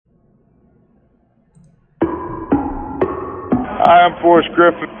Hi, I'm Forrest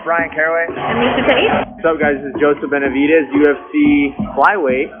Griffin. Brian Caraway. And Lisa Tate. What's up, guys? This is Joseph Benavidez, UFC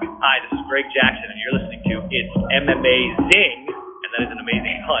flyweight. Hi, this is Greg Jackson, and you're listening to It's MMA Zing, and that is an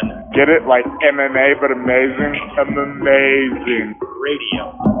amazing pun. Get it? Like MMA, but amazing? Amazing.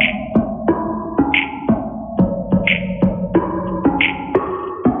 Radio.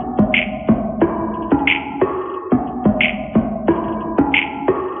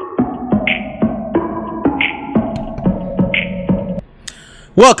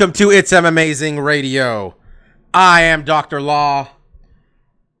 Welcome to It's Amazing Radio. I am Dr. Law.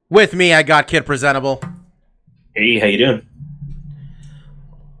 With me, I got Kid Presentable. Hey, how you doing?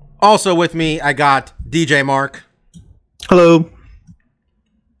 Also with me, I got DJ Mark. Hello.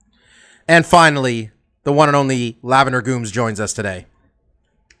 And finally, the one and only Lavender Gooms joins us today.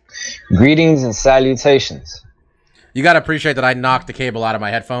 Greetings and salutations. You got to appreciate that I knocked the cable out of my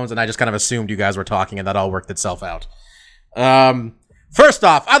headphones, and I just kind of assumed you guys were talking, and that all worked itself out. First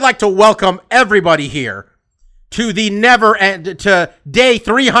off, I'd like to welcome everybody here to the to day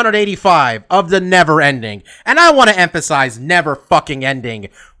 385 of the never ending, and I want to emphasize never fucking ending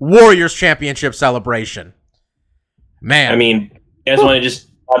Warriors Championship celebration. Man, I mean, you guys want to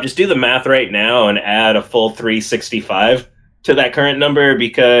I'll just do the math right now and add a full 365 to that current number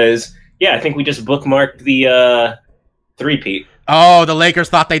because, yeah, I think we just bookmarked the three-peat. Oh, the Lakers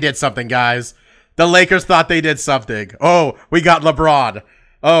thought they did something, guys. The Lakers thought they did something. Oh, we got LeBron.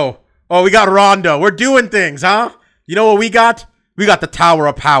 Oh, we got Rondo. We're doing things, huh? You know what we got? We got the Tower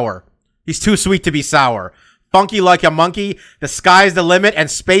of Power. He's too sweet to be sour. Funky like a monkey. The sky's the limit and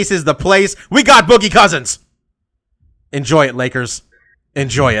space is the place. We got Boogie Cousins. Enjoy it, Lakers.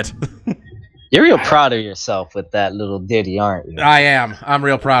 Enjoy it. You're real proud of yourself with that little ditty, aren't you? I am. I'm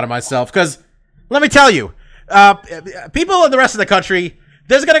real proud of myself because, let me tell you, people in the rest of the country,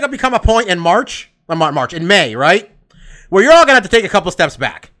 there's going to become a point in in May, right? Where you're all going to have to take a couple steps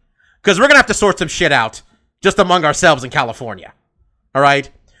back. Because we're going to have to sort some shit out just among ourselves in California. All right?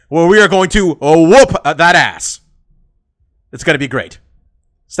 Where we are going to whoop that ass. It's going to be great.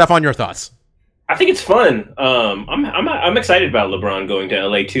 Stefan, your thoughts? I think it's fun. I'm excited about LeBron going to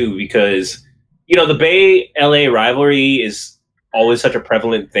LA too because, you know, the Bay-LA rivalry is always such a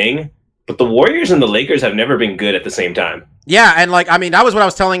prevalent thing. But the Warriors and the Lakers have never been good at the same time. Yeah, and that was what I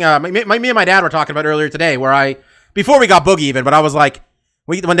was telling, me and my dad were talking about earlier today, before we got Boogie even, but I was like,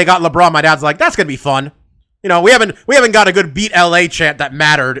 when they got LeBron, my dad's like, that's going to be fun. You know, we haven't got a good beat LA chant that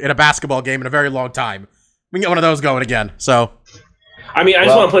mattered in a basketball game in a very long time. We can get one of those going again, so. I mean, I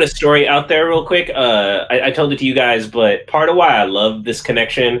just want to put a story out there real quick. I told it to you guys, but part of why I love this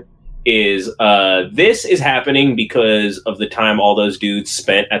connection is this is happening because of the time all those dudes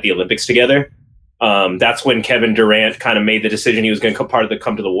spent at the Olympics together. That's when Kevin Durant kind of made the decision he was going to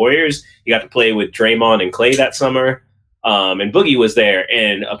come to the Warriors. He got to play with Draymond and Klay that summer, and Boogie was there.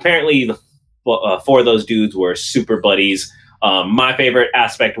 And apparently, the four of those dudes were super buddies. My favorite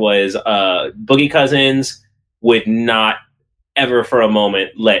aspect was Boogie Cousins would not ever for a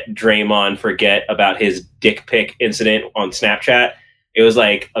moment let Draymond forget about his dick pic incident on Snapchat. It was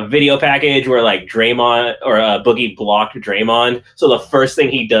like a video package where like Draymond or Boogie blocked Draymond. So the first thing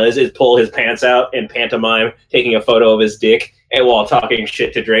he does is pull his pants out and pantomime taking a photo of his dick and while talking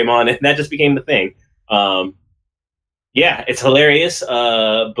shit to Draymond. And that just became the thing. Yeah, it's hilarious.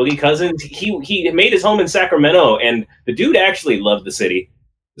 Boogie Cousins, he made his home in Sacramento and the dude actually loved the city.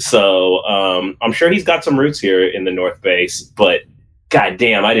 So I'm sure he's got some roots here in the North Bay, but God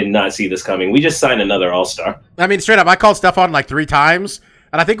damn, I did not see this coming. We just signed another All-Star. I mean, straight up, I called Stefan like 3 times,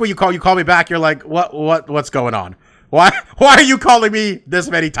 and I think when you call me back, you're like, what's going on? Why are you calling me this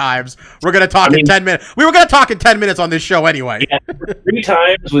many times? We're gonna talk in 10 minutes. We were gonna talk in 10 minutes on this show anyway. Yeah, 3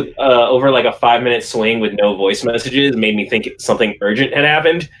 times with over like a 5-minute swing with no voice messages made me think something urgent had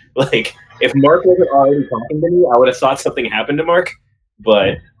happened. Like if Mark wasn't already talking to me, I would have thought something happened to Mark.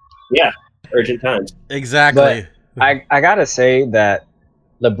 But yeah, urgent times. Exactly. But I gotta say that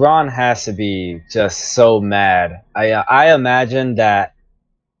LeBron has to be just so mad. I imagine that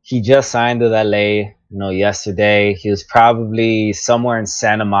he just signed with LA, yesterday. He was probably somewhere in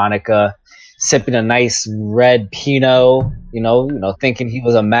Santa Monica, sipping a nice red Pinot, thinking he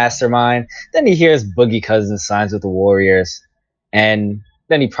was a mastermind. Then he hears Boogie Cousins signs with the Warriors, and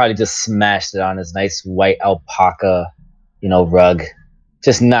then he probably just smashed it on his nice white alpaca, rug.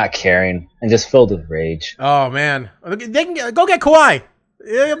 Just not caring and just filled with rage. Oh, man. They can go get Kawhi.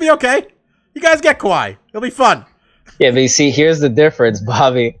 It'll be okay. You guys get Kawhi. It'll be fun. Yeah, but you see, here's the difference,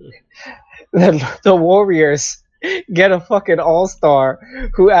 Bobby. The Warriors get a fucking all-star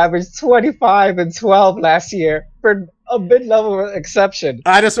who averaged 25 and 12 last year for a mid-level exception.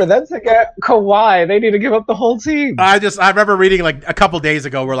 I just For them to get Kawhi, they need to give up the whole team. I remember reading like a couple days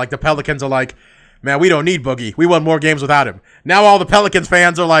ago where like the Pelicans are like, man, we don't need Boogie. We won more games without him. Now all the Pelicans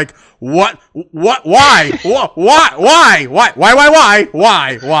fans are like, what, why, why?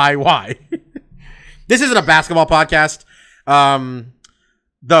 This isn't a basketball podcast.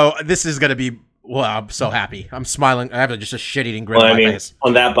 Though this is going to be, well, I'm so happy. I'm smiling. I have just a shit-eating grin on my face.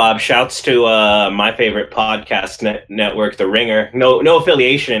 On that, Bob, shouts to my favorite podcast network, The Ringer. No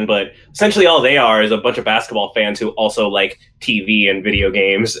affiliation, but essentially all they are is a bunch of basketball fans who also like TV and video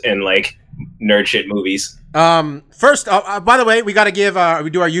games and like nerd shit movies. First, by the way, we got to we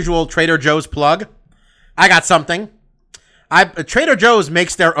do our usual Trader Joe's plug. I got something. Trader Joe's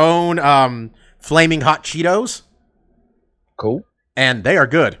makes their own flaming hot Cheetos. Cool. And they are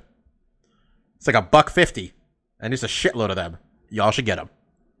good. It's like $1.50, and there's a shitload of them. Y'all should get them.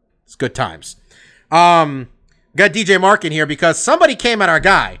 It's good times. Got DJ Mark in here because somebody came at our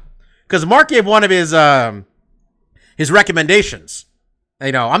guy because Mark gave one of his recommendations.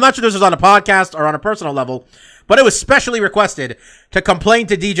 You know, I'm not sure this was on a podcast or on a personal level, but it was specially requested to complain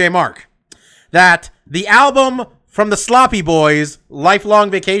to DJ Mark that the album from the Sloppy Boys,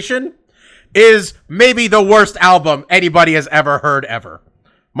 Lifelong Vacation, is maybe the worst album anybody has ever heard ever.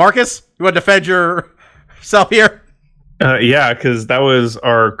 Marcus, you want to defend yourself here? Yeah, because that was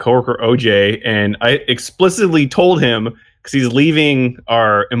our coworker OJ, and I explicitly told him, because he's leaving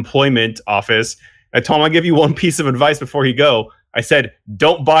our employment office, I told him I'd give you one piece of advice before you go. I said,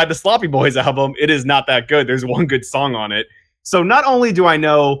 don't buy the Sloppy Boys album. It is not that good. There's one good song on it. So not only do I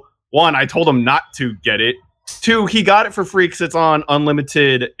know, one, I told him not to get it. Two, he got it for free because it's on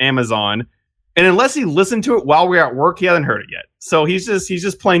unlimited Amazon. And unless he listened to it while we were at work, he hasn't heard it yet. So he's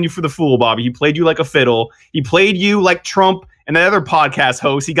just playing you for the fool, Bobby. He played you like a fiddle. He played you like Trump and that other podcast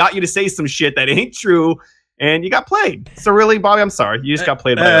host. He got you to say some shit that ain't true, and you got played. So really, Bobby, I'm sorry. You just got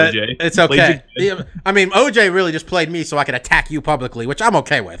played by OJ. It's okay. I mean, OJ really just played me so I could attack you publicly, which I'm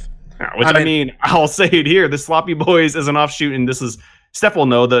okay with. I mean, I'll say it here. The Sloppy Boys is an offshoot, and this is Steph will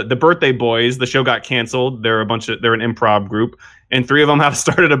know the Birthday Boys. The show got canceled. They're an improv group, and 3 of them have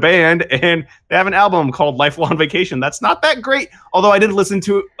started a band, and they have an album called Lifelong Vacation. That's not that great, although I did listen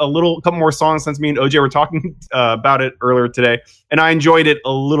to couple more songs since me and OJ were talking about it earlier today, and I enjoyed it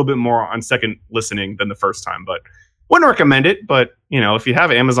a little bit more on second listening than the first time. But wouldn't recommend it. But if you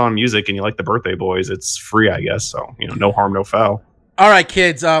have Amazon Music and you like the Birthday Boys, it's free, I guess. So no harm, no foul. All right,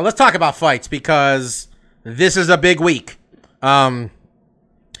 kids, let's talk about fights because this is a big week. I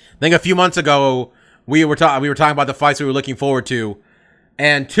think a few months ago we were talking about the fights we were looking forward to,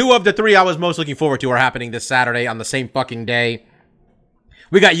 and 2 of the 3 I was most looking forward to are happening this Saturday on the same fucking day.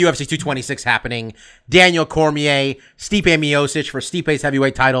 We got UFC 226 happening. Daniel Cormier, Stipe Miocic for Stipe's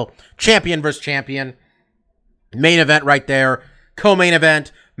heavyweight title, champion versus champion. Main event right there. Co-main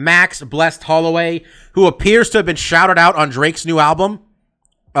event, Max Blessed Holloway, who appears to have been shouted out on Drake's new album,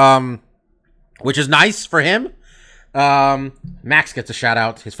 which is nice for him. Max gets a shout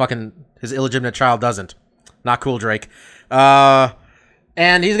out. His illegitimate child doesn't. Not cool, Drake.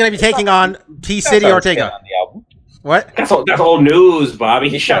 And he's going to be taking on T-City Ortega. What? That's old news, Bobby.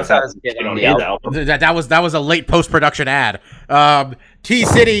 He shouts out on his album. That was a late post-production ad.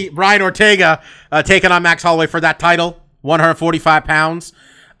 T-City, Brian Ortega, taking on Max Holloway for that title, 145 pounds.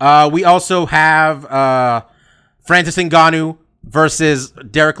 We also have Francis Ngannou versus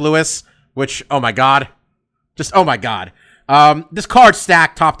Derek Lewis, which, oh my God. Just, oh my God. This card's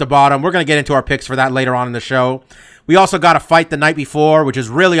stacked top to bottom. We're going to get into our picks for that later on in the show. We also got a fight the night before, which is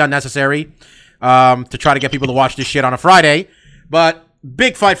really unnecessary to try to get people to watch this shit on a Friday. But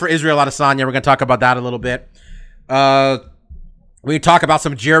big fight for Israel Adesanya. We're going to talk about that a little bit. We talk about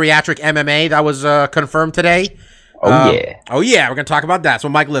some geriatric MMA that was confirmed today. Yeah. Oh, yeah. We're going to talk about that. That's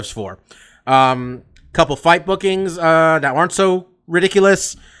what Mike lives for. Couple fight bookings that aren't so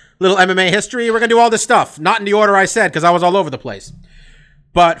ridiculous. Little MMA history. We're going to do all this stuff. Not in the order I said because I was all over the place.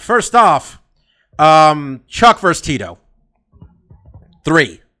 But first off, Chuck versus Tito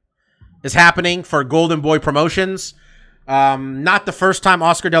 3 is happening for Golden Boy Promotions. Not the first time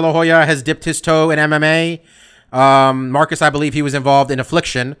Oscar De La Hoya has dipped his toe in MMA. Marcus, I believe he was involved in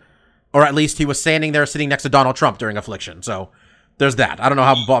Affliction, or at least he was standing there sitting next to Donald Trump during Affliction. So there's that. I don't know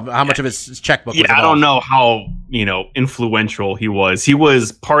how much of his checkbook was involved. I don't know how, influential he was. He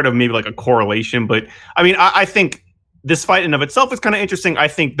was part of maybe like a correlation, but I mean, I think this fight in of itself is kind of interesting. I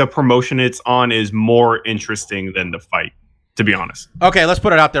think the promotion it's on is more interesting than the fight, to be honest. Okay, let's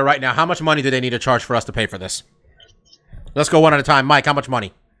put it out there right now. How much money do they need to charge for us to pay for this? Let's go one at a time. Mike, how much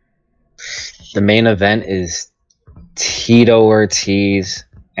money? The main event is Tito Ortiz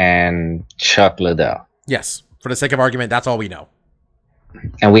and Chuck Liddell. Yes. For the sake of argument, that's all we know.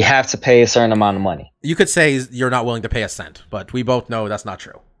 And we have to pay a certain amount of money. You could say you're not willing to pay a cent, but we both know that's not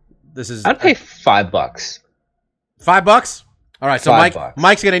true. This is I'd pay $5. $5. All right, so $5.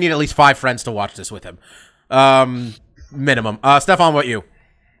 Mike's gonna need at least 5 friends to watch this with him, minimum. Stefan, what you?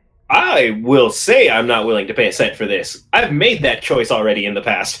 I will say I'm not willing to pay a cent for this. I've made that choice already in the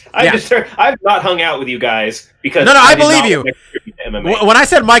past. I've not hung out with you guys because No, I did believe not you. want to contribute to MMA. When I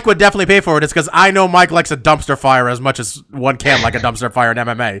said Mike would definitely pay for it, it's because I know Mike likes a dumpster fire as much as one can like a dumpster fire in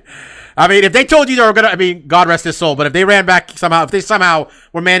MMA. I mean, if they told you they were gonna, I mean, God rest his soul, but if they ran back somehow, if they somehow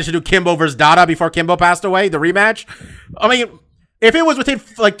were managed to do Kimbo versus Dada before Kimbo passed away, the rematch, I mean, if it was within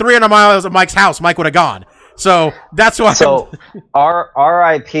like 300 miles of Mike's house, Mike would have gone. So that's why. So,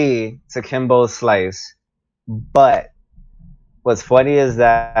 R.I.P. to Kimbo Slice. But what's funny is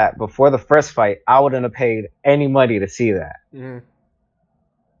that before the first fight, I wouldn't have paid any money to see that. Mm-hmm.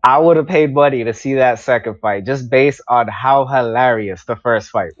 I would have paid money to see that second fight just based on how hilarious the first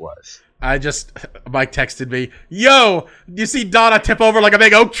fight was. Mike texted me, "Yo, you see Donna tip over like a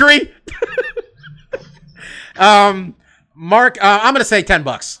big oak tree?" Mark, I'm gonna say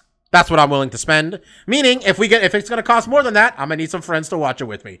 $10. That's what I'm willing to spend. Meaning, if it's gonna cost more than that, I'm gonna need some friends to watch it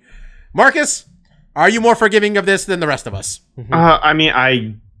with me. Marcus, are you more forgiving of this than the rest of us? I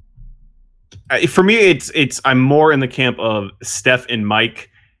mean, for me, I'm more in the camp of Steph and Mike,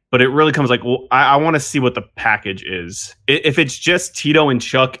 but it really comes like, well, I want to see what the package is. If it's just Tito and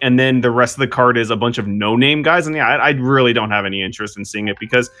Chuck, and then the rest of the card is a bunch of no-name guys, and I really don't have any interest in seeing it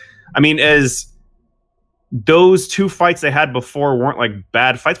because, I mean, as those 2 fights they had before weren't like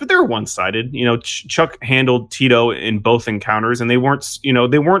bad fights, but they were one-sided. You know, Chuck handled Tito in both encounters, and they weren't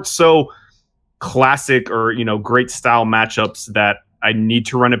so classic or, great style matchups that I need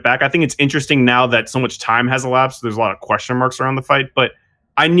to run it back. I think it's interesting now that so much time has elapsed. There's a lot of question marks around the fight, but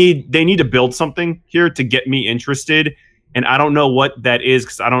they need to build something here to get me interested. And I don't know what that is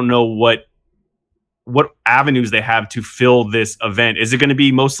because I don't know what avenues they have to fill this event. Is it going to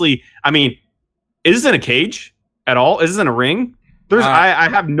be mostly, I mean, is this in a cage at all? Is this in a ring? I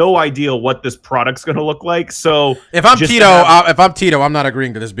have no idea what this product's going to look like. So if I'm Tito, I'm not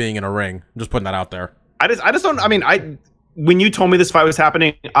agreeing to this being in a ring. I'm just putting that out there. I just don't. I mean, when you told me this fight was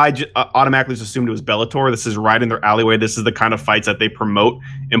happening, I automatically just assumed it was Bellator. This is right in their alleyway. This is the kind of fights that they promote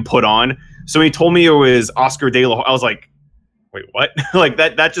and put on. So when he told me it was Oscar De La Hoya, I was like, wait, what? Like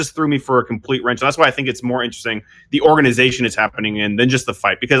that just threw me for a complete wrench. And that's why I think it's more interesting the organization it's happening in than just the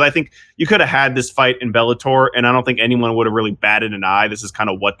fight. Because I think you could have had this fight in Bellator, and I don't think anyone would have really batted an eye. This is kind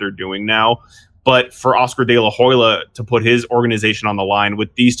of what they're doing now. But for Oscar De La Hoya to put his organization on the line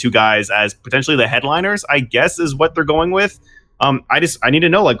with these 2 guys as potentially the headliners, I guess is what they're going with. I need to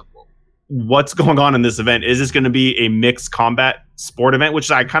know, like, what's going on in this event. Is this going to be a mixed combat sport event,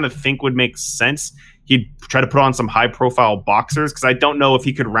 which I kind of think would make sense? He'd try to put on some high-profile boxers because I don't know if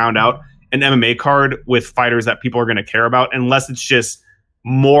he could round out an MMA card with fighters that people are going to care about unless it's just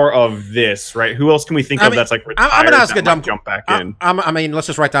more of this, right? Who else can we think of that's like retired? I'm going to ask a dumb jump back in. I mean, let's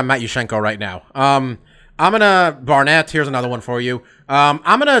just write down Matt Yushchenko right now. I'm going to Barnett. Here's another one for you.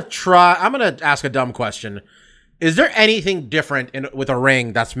 I'm going to ask a dumb question. Is there anything different with a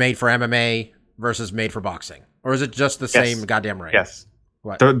ring that's made for MMA versus made for boxing? Or is it just the same goddamn ring? Yes.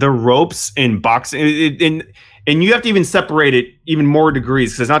 What? The ropes in boxing, and you have to even separate it even more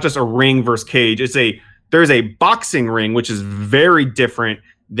degrees because it's not just a ring versus cage. There's a boxing ring, which is very different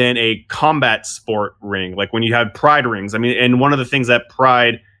than a combat sport ring. Like when you have Pride rings. I mean, and one of the things that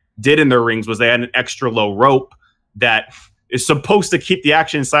Pride did in their rings was they had an extra low rope that is supposed to keep the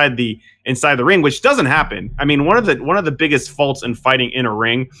action inside the ring, which doesn't happen. I mean, one of the biggest faults in fighting in a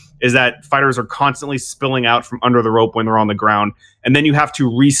ring is that fighters are constantly spilling out from under the rope when they're on the ground, and then you have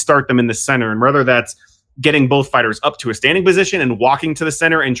to restart them in the center. And whether that's getting both fighters up to a standing position and walking to the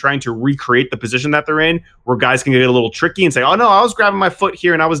center and trying to recreate the position that they're in, where guys can get a little tricky and say, oh no, I was grabbing my foot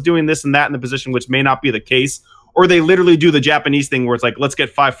here and I was doing this and that in the position, which may not be the case. Or they literally do the Japanese thing where it's like, let's get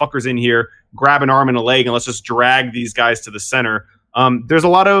 5 fuckers in here, grab an arm and a leg, and let's just drag these guys to the center. There's a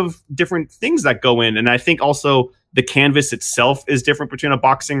lot of different things that go in. And I think also the canvas itself is different between a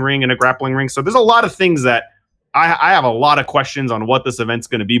boxing ring and a grappling ring. So there's a lot of things that I have a lot of questions on what this event's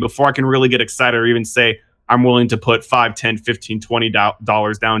going to be before I can really get excited or even say I'm willing to put $5, $10, $15,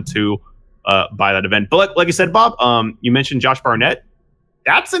 $20 down to buy that event. But like you said, Bob, you mentioned Josh Barnett.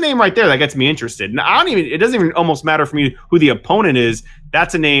 That's a name right there that gets me interested. Now, it doesn't even almost matter for me who the opponent is.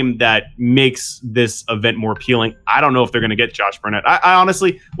 That's a name that makes this event more appealing. I don't know if they're going to get Josh Barnett. I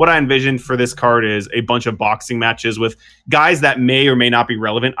honestly, what I envisioned for this card is a bunch of boxing matches with guys that may or may not be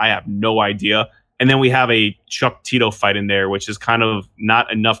relevant. I have no idea. And then we have a Chuck Tito fight in there, which is kind of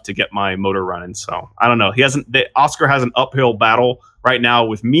not enough to get my motor running. So I don't know. Oscar has an uphill battle right now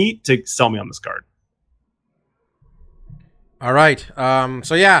with me to sell me on this card. All right.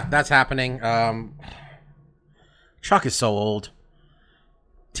 So yeah, that's happening. Chuck is so old.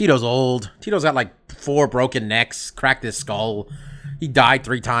 Tito's old. Tito's got like 4 broken necks, cracked his skull. He died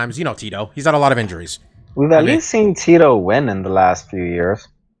 3 times. You know Tito. He's had a lot of injuries. We've at least seen Tito win in the last few years.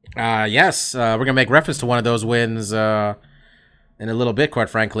 Yes. We're going to make reference to one of those wins in a little bit, quite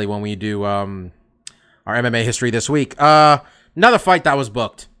frankly, when we do our MMA history this week. Another fight that was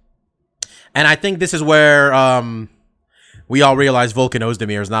booked. And I think this is where we all realize Volkan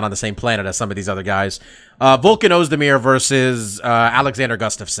Ozdemir is not on the same planet as some of these other guys. Volkan Ozdemir versus Alexander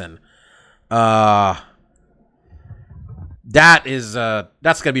Gustafsson.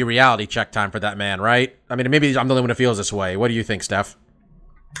 That's gonna be reality check time for that man, right? I mean, maybe I'm the only one who feels this way. What do you think, Steph?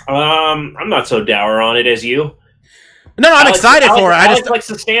 I'm not so dour on it as you. No, I'm excited for it. Alex likes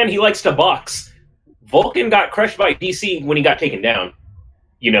to stand. He likes to box. Vulcan got crushed by DC when he got taken down.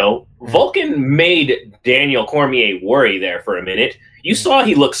 You know, Vulcan made Daniel Cormier worry there for a minute. You saw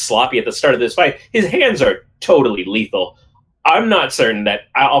he looked sloppy at the start of this fight. His hands are totally lethal. I'm not certain that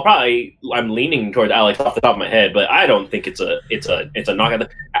I'm leaning toward Alex off the top of my head, but I don't think it's a knockout.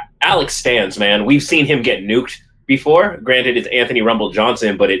 Alex stands, man. We've seen him get nuked before. Granted, it's Anthony Rumble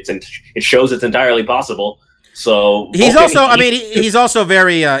Johnson, but it shows it's entirely possible. So he's he's also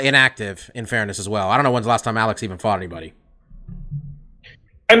very inactive. In fairness, as well. I don't know when's the last time Alex even fought anybody.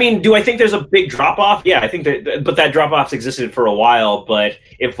 I mean, do I think there's a big drop-off? Yeah, I think but that drop-off's existed for a while. But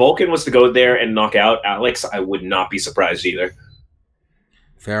if Vulcan was to go there and knock out Alex, I would not be surprised either.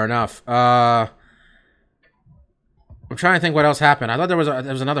 Fair enough. I'm trying to think what else happened. I thought there was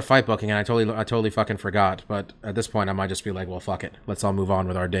another fight booking, and I totally fucking forgot. But at this point, I might just be like, well, fuck it. Let's all move on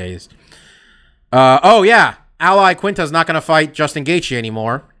with our days. Oh, yeah. Ally Quinta's not going to fight Justin Gaethje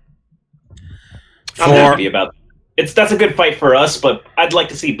anymore. I'm happy about that. That's a good fight for us, but I'd like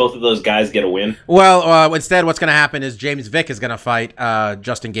to see both of those guys get a win. Well, instead, what's going to happen is James Vick is going to fight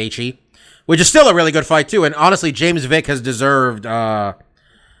Justin Gaethje, which is still a really good fight too. And honestly, James Vick has deserved a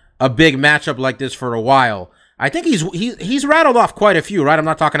big matchup like this for a while. I think he's rattled off quite a few, right? I'm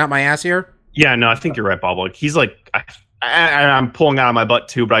not talking out my ass here. Yeah, no, I think you're right, Bob. Like he's like, I'm pulling out of my butt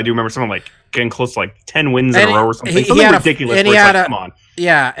too, but I do remember someone like getting close to like 10 wins in a row or something. Something ridiculous. And come on.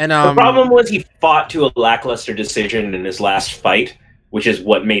 Yeah, and the problem was he fought to a lackluster decision in his last fight, which is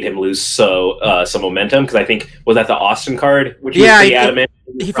what made him lose some momentum. Because I think was that the Austin card, which was pretty adamant.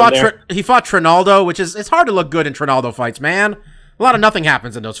 He fought Trinaldo, which is it's hard to look good in Trinaldo fights, man. A lot of nothing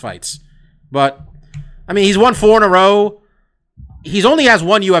happens in those fights, but I mean he's won 4 in a row. He's only has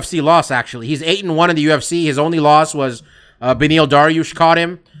 1 UFC loss actually. He's 8-1 in the UFC. His only loss was Beneil Dariush caught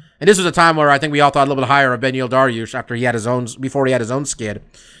him. And this was a time where I think we all thought a little bit higher of Beneil Dariush before he had his own skid.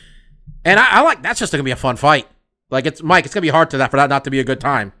 And I like that's just gonna be a fun fight. Like it's gonna be hard for that not to be a good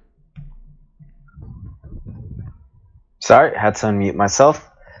time. Sorry, had to unmute myself.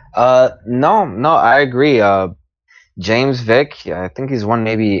 No, I agree. James Vick, I think he's won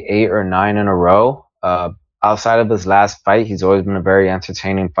maybe 8 or 9 in a row. Outside of his last fight, he's always been a very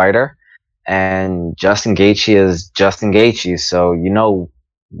entertaining fighter. And Justin Gaethje is Justin Gaethje, so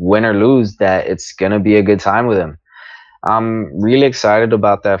win or lose, that it's gonna be a good time with him. I'm really excited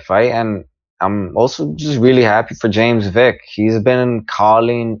about that fight, and I'm also just really happy for James Vick. He's been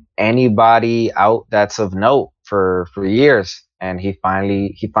calling anybody out that's of note for years, and he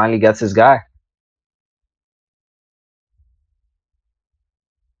finally gets his guy.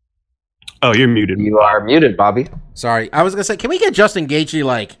 Oh, you're muted. You are muted, Bobby. Sorry, I was gonna say, can we get Justin Gaethje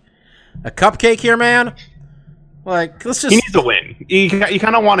like a cupcake here, man? Like, let's just. He needs to win. You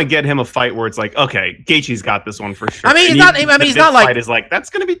kind of want to get him a fight where it's like, okay, Gaethje's got this one for sure. I mean, he's not like. Fight is like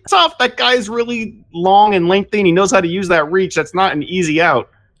that's going to be tough. That guy's really long and lengthy, and he knows how to use that reach. That's not an easy out.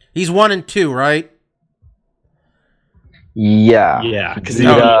 He's 1-2, right? Yeah, because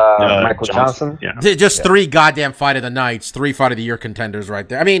Michael Johnson. Yeah, just 3 goddamn fight of the nights, 3 fight of the year contenders right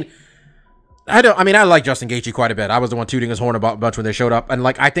there. I mean, I like Justin Gaethje quite a bit. I was the one tooting his horn about a bunch when they showed up, and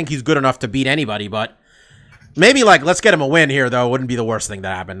like I think he's good enough to beat anybody, but. Maybe, like, let's get him a win here, though. Wouldn't be the worst thing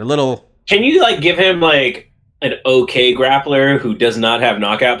that happened. A little... Can you, like, give him, like, an okay grappler who does not have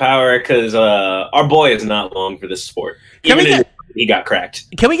knockout power? Because our boy is not long for this sport. He got cracked.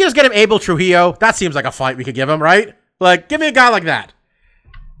 Can we just get him Abel Trujillo? That seems like a fight we could give him, right? Like, give me a guy like that.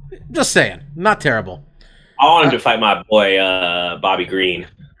 Just saying. Not terrible. I want him to fight my boy, Bobby Green.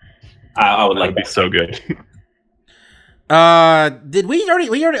 I would like that. So good. Did we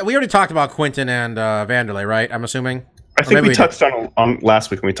already talked about Quinton and Vanderlei, right? I'm assuming. I think we touched on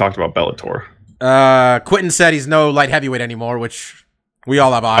last week when we talked about Bellator. Quentin said he's no light heavyweight anymore, which we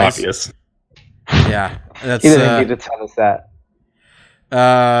all have eyes. Obvious. Yeah, that's He didn't need to tell us that.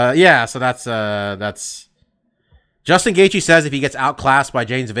 yeah. So that's. Justin Gaethje says if he gets outclassed by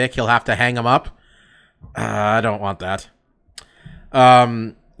James Vick, he'll have to hang him up. I don't want that.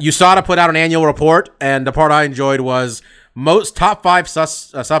 USADA put out an annual report, and the part I enjoyed was most top 5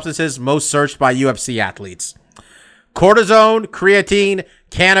 substances most searched by UFC athletes: cortisone, creatine,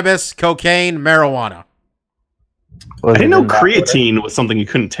 cannabis, cocaine, marijuana. I didn't know creatine was something you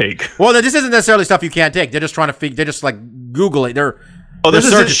couldn't take. Well, this isn't necessarily stuff you can't take. They're just trying to they're just like Google it. This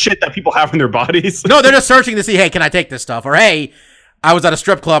is just shit that people have in their bodies. No, they're just searching to see, hey, can I take this stuff? Or hey, I was at a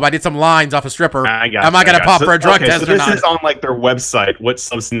strip club. I did some lines off a stripper. Am I going to pop for a drug test or not? This is on like their website. What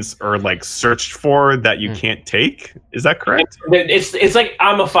substance are like searched for that you can't take? Is that correct? It's like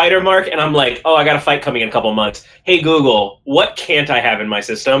I'm a fighter, Mark, and I'm like, oh, I got a fight coming in a couple months. Hey, Google, what can't I have in my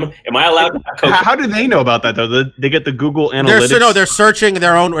system? Am I allowed to have cocaine? How do they know about that though? They get the Google Analytics. They're searching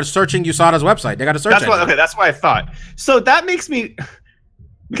their own. Or searching USADA's website. They got to search. That's why I thought. So that makes me.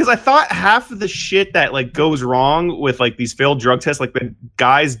 Because I thought half of the shit that like goes wrong with like these failed drug tests, like the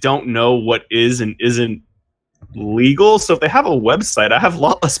guys don't know what is and isn't legal. So if they have a website, I have a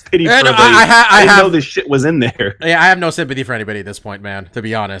lot less pity for them. I know this shit was in there. Yeah, I have no sympathy for anybody at this point, man. To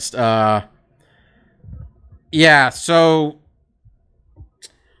be honest, yeah. So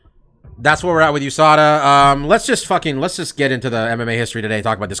that's where we're at with USADA. Let's just get into the MMA history today.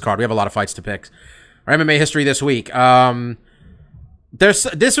 Talk about this card. We have a lot of fights to pick. Our MMA history this week.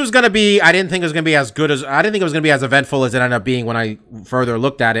 This was going to be, I didn't think it was going to be as good as, I didn't think it was going to be as eventful as it ended up being when I further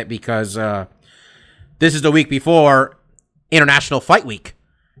looked at it, because this is the week before International Fight Week,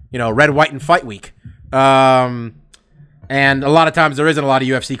 Red, White, and Fight Week. And a lot of times there isn't a lot of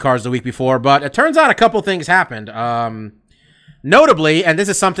UFC cards the week before, but it turns out a couple things happened. Notably, and this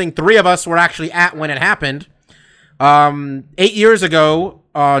is something 3 of us were actually at when it happened, 8 years ago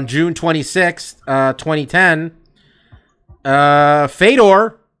on June 26th, 2010,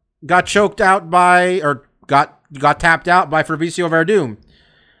 Fedor got choked out by, or got tapped out by Fabricio Verdum.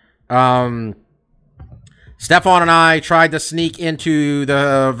 Stefan and I tried to sneak into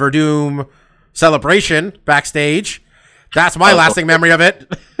the Verdum celebration backstage. That's my lasting memory of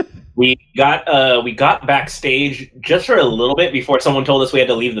it. We got backstage just for a little bit before someone told us we had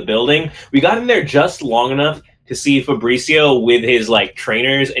to leave the building. We got in there just long enough to see Fabricio with his like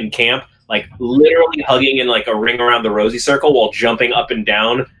trainers in camp, like literally hugging in like a ring around the Rosie Circle while jumping up and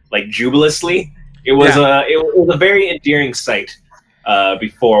down like jubilously. It was a very endearing sight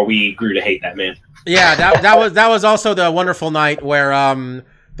before we grew to hate that man. Yeah, that was also the wonderful night where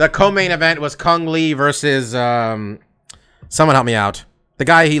the co-main event was Kung Lee versus someone help me out. The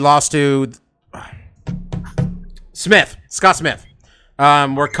guy he lost to Scott Smith.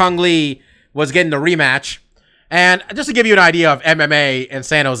 Where Kung Lee was getting the rematch. And just to give you an idea of MMA in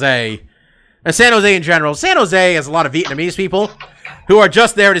San Jose, and San Jose in general, San Jose has a lot of Vietnamese people who are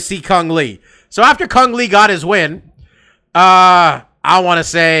just there to see Kung Lee. So after Kung Lee got his win, I want to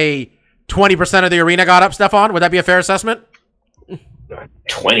say 20% of the arena got up, Stefan. Would that be a fair assessment?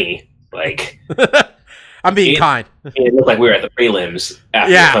 20? Like... I'm being kind. It looked like we were at the prelims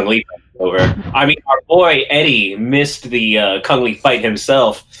after Kung Lee fight was over. I mean, our boy Eddie missed the Kung Lee fight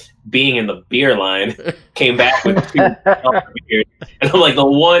himself, being in the beer line, came back with 2 beers. And I'm like, the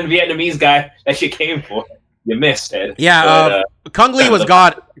one Vietnamese guy that you came for, you missed, Ed. Yeah, Kung Lee was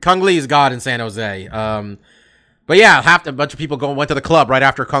God. Kung Lee is God in San Jose. But yeah, a bunch of people went to the club right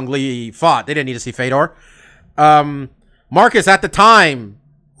after Kung Lee fought. They didn't need to see Fedor. Marcus, at the time,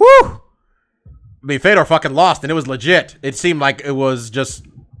 woo! I mean, Fedor fucking lost, and it was legit. It seemed like it was just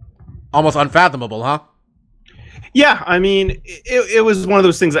almost unfathomable, huh? Yeah, I mean, it was one of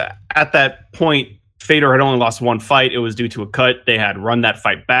those things that at that point, Fedor had only lost 1 fight. It was due to a cut. They had run that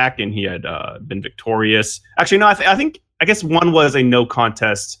fight back, and he had been victorious. Actually, no, I guess one was a no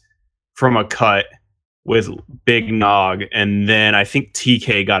contest from a cut with Big Nog, and then I think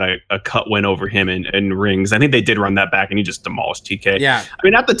TK got a cut win over him in rings. I think they did run that back, and he just demolished TK. Yeah. I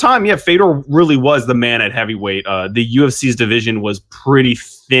mean, at the time, Fedor really was the man at heavyweight. The UFC's division was pretty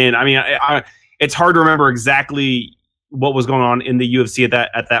thin. I mean, it's hard to remember exactly what was going on in the UFC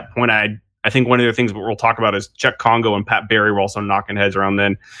at that point. I think one of the things we'll talk about is Chuck Congo and Pat Barry were also knocking heads around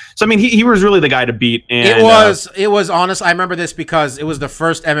then. So I mean, he was really the guy to beat. And it was honest. I remember this because it was the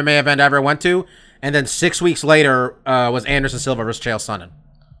first MMA event I ever went to. And then 6 weeks later was Anderson Silva versus Chael Sonnen.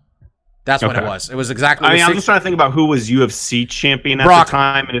 That's when it was. It was exactly. I mean, I'm just trying to think about who was UFC champion at the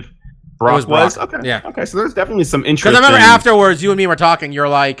time, and if Brock was. Okay, yeah. Okay, so there's definitely some interest. Because I remember afterwards, you and me were talking. You're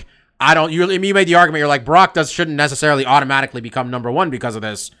like, You made the argument. You're like, Brock shouldn't necessarily automatically become number 1 because of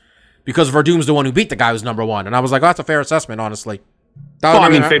this. because Verdum's the one who beat the guy who's number one. And I was like, oh, that's a fair assessment, honestly. Well, I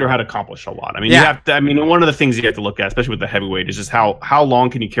mean, Fedor had accomplished a lot. I mean, you have to. I mean, one of the things you have to look at, especially with the heavyweight, is just how long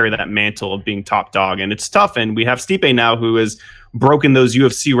can you carry that mantle of being top dog, and it's tough. And we have Stipe now, who has broken those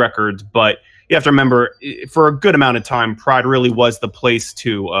UFC records, but you have to remember, for a good amount of time, Pride really was the place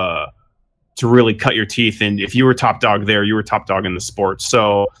to really cut your teeth. And if you were top dog there, you were top dog in the sport.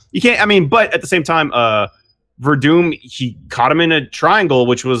 So you can't. I mean, but at the same time, Verdum, he caught him in a triangle,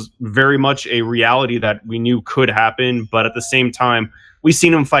 which was very much a reality that we knew could happen. But at the same time, we've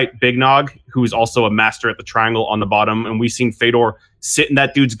seen him fight Big Nog, who's also a master at the triangle on the bottom, and we've seen Fedor sit in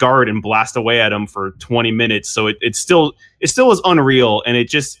that dude's guard and blast away at him for 20 minutes. So it still is unreal, and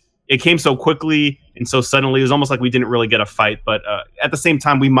it came so quickly and so suddenly. It was almost like we didn't really get a fight. But at the same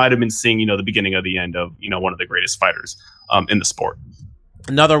time, we might have been seeing, the beginning of the end of, one of the greatest fighters in the sport.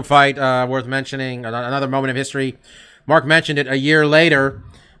 Another fight worth mentioning, another moment of history. Mark mentioned it a year later.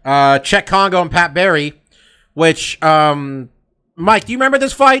 Czech Congo and Pat Barry, which, Mike, do you remember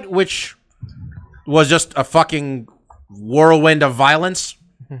this fight, which was just a fucking whirlwind of violence?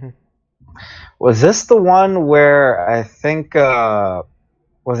 Was this the one where I think,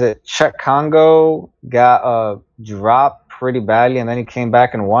 was it Czech Congo got dropped pretty badly and then he came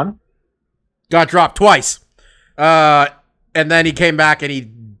back and won? Got dropped twice. And then he came back and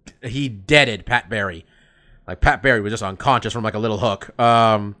he deaded Pat Barry. Like, Pat Barry was just unconscious from like a little hook.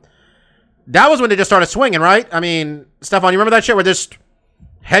 That was when they just started swinging, right? I mean, Stefan, you remember that shit where just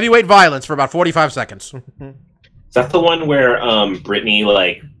heavyweight violence for about 45 seconds? Is that the one where Brittany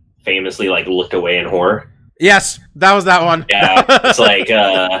famously looked away in horror? Yes, that was that one. Yeah, it's like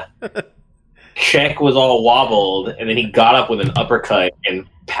Czech was all wobbled, and then he got up with an uppercut, and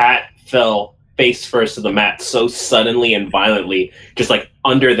Pat fell face first to the mat so suddenly and violently, just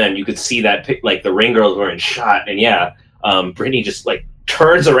under them, you could see that the ring girls were in shot, and Brittany just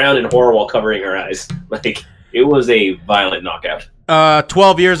turns around in horror while covering her eyes. It was a violent knockout.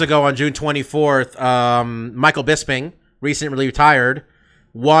 12 years ago on June 24th, Michael Bisping, recently retired,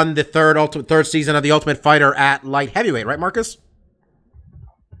 won the third season of The Ultimate Fighter at light heavyweight, right, Marcus?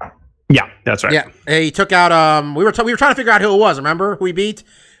 Yeah, that's right. Yeah, he took out. We were trying to figure out who it was. Remember who he beat?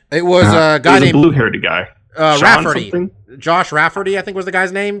 It was a guy named blue-haired guy. Rafferty. Josh Rafferty, I think was the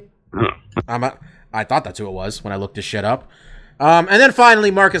guy's name. I thought that's who it was when I looked this shit up. And then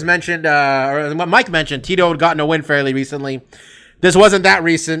finally, Marcus mentioned, or Mike mentioned, Tito had gotten a win fairly recently. This wasn't that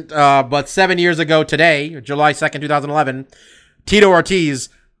recent, but 7 years ago today, July 2nd, 2011, Tito Ortiz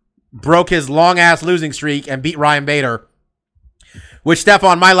broke his long-ass losing streak and beat Ryan Bader, which,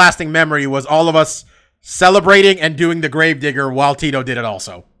 Stefan, my lasting memory was all of us celebrating and doing the gravedigger while Tito did it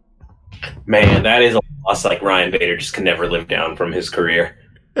also. Man, that is a loss Ryan Bader just can never live down from his career.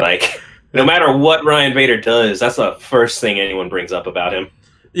 No matter what Ryan Bader does, that's the first thing anyone brings up about him.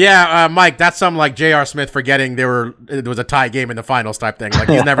 Yeah, Mike, that's some J.R. Smith forgetting there was a tie game in the finals type thing.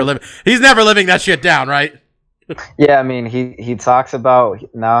 He's never living that shit down, right? Yeah, I mean, he talks about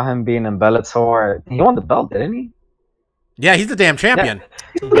now him being in Bellator. He won the belt, didn't he? Yeah, he's the damn champion.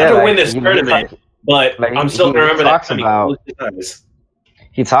 He's going to win this tournament, but I'm still going to remember that time.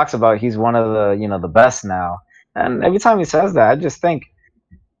 He talks about he's one of the the best now, and every time he says that, I just think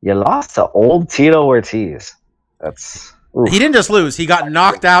you lost to old Tito Ortiz. That's oof. He didn't just lose; he got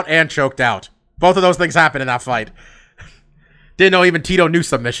knocked out and choked out. Both of those things happened in that fight. Didn't know even Tito knew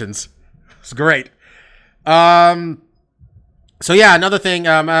submissions. It's great. So yeah, another thing.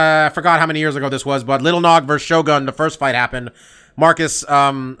 I forgot how many years ago this was, but Little Nog versus Shogun. The first fight happened. Marcus,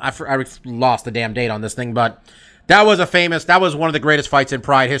 I lost the damn date on this thing, but that was one of the greatest fights in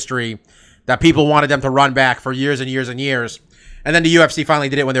Pride history that people wanted them to run back for years and years and years. And then the UFC finally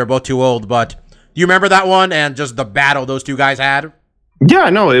did it when they were both too old. But do you remember that one and just the battle those two guys had? Yeah,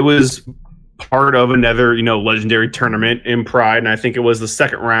 no, it was part of another, legendary tournament in Pride, and I think it was the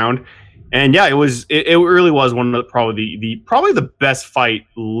second round. And yeah, it really was one of probably the best fight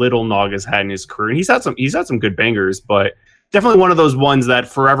Little Nog has had in his career. And he's had some good bangers, but definitely one of those ones that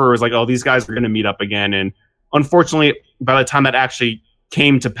forever was like, oh, these guys are going to meet up again. And unfortunately, by the time that actually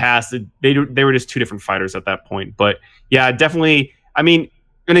came to pass, they were just two different fighters at that point. But yeah, definitely. I mean,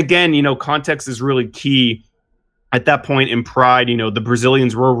 and again, context is really key. At that point in Pride, the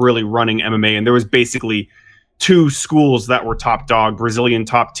Brazilians were really running MMA, and there was basically two schools that were top dog: Brazilian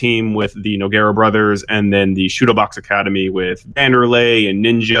top team with the Nogueira brothers, and then the Shooto Box Academy with Vanderlei and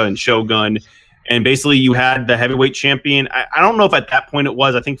Ninja and Shogun. And basically, you had the heavyweight champion. I don't know if at that point it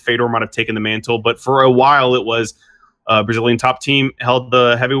was. I think Fedor might have taken the mantle, but for a while it was Brazilian top team held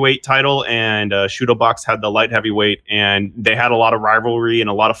the heavyweight title, and Shudo Box had the light heavyweight, and they had a lot of rivalry and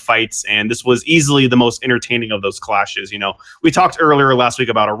a lot of fights, and this was easily the most entertaining of those clashes. You know, we talked earlier last week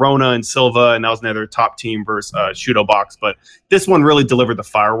about Arona and Silva, and that was another top team versus Shudo Box, but this one really delivered the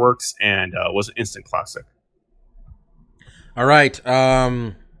fireworks and was an instant classic. All right,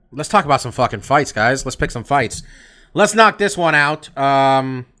 let's talk about some fucking fights, guys. Let's pick some fights. Let's knock this one out.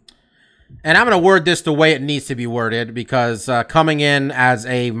 And I'm going to word this the way it needs to be worded, because coming in as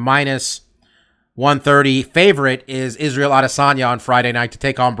a minus 130 favorite is Israel Adesanya on Friday night to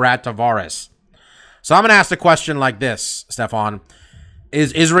take on Brad Tavares. So I'm going to ask the question like this, Stefan.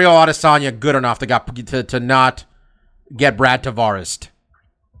 Is Israel Adesanya good enough to not get Brad Tavares?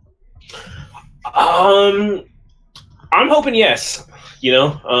 I'm hoping yes. You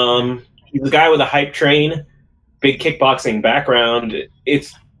know, he's a guy with a hype train, big kickboxing background.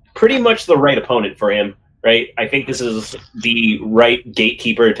 It's pretty much the right opponent for him, right? I think this is the right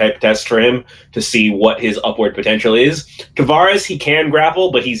gatekeeper type test for him to see what his upward potential is. Tavares, he can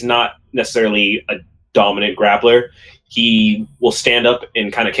grapple, but he's not necessarily a dominant grappler. He will stand up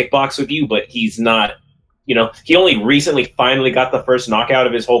and kind of kickbox with you, but he's not, you know, he only recently finally got the first knockout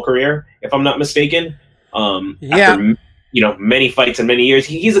of his whole career, if I'm not mistaken. After, you know, many fights and many years.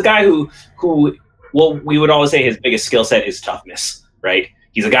 He's a guy who, well, we would always say his biggest skill set is toughness, right?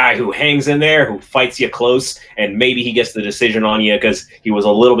 He's a guy who hangs in there, who fights you close, and maybe he gets the decision on you because he was a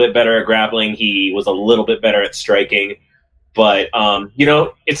little bit better at grappling. He was a little bit better at striking. But, you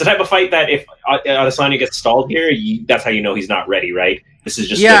know, it's the type of fight that if Adesanya gets stalled here, that's how you know he's not ready, right? This is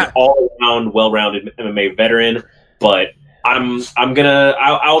just an all-around, well-rounded MMA veteran. But I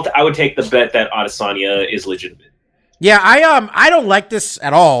would take the bet that Adesanya is legitimate. Yeah, I don't like this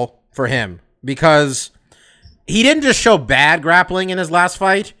at all for him, because he didn't just show bad grappling in his last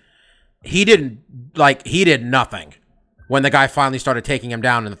fight. He did nothing when the guy finally started taking him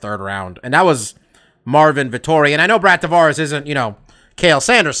down in the third round. And that was Marvin Vettori. And I know Brad Tavares isn't, you know, Kale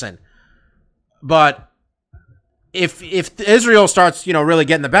Sanderson. But if Israel starts, you know, really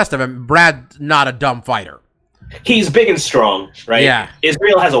getting the best of him, Brad's not a dumb fighter. He's big and strong, right? Yeah.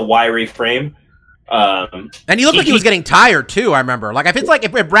 Israel has a wiry frame. And he looked like he was getting tired too. I remember, like,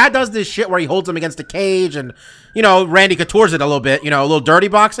 if Brad does this shit where he holds him against the cage, and, you know, Randy Couture's it a little bit, you know, a little dirty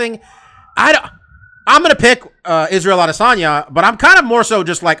boxing. I'm gonna pick Israel Adesanya, but I'm kind of more so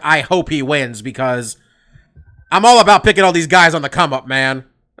just like, I hope he wins, because I'm all about picking all these guys on the come up, man.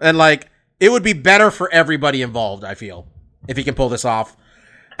 And, like, it would be better for everybody involved, I feel, if he can pull this off.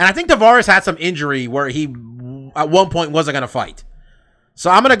 And I think Tavares had some injury where he at one point wasn't gonna fight. So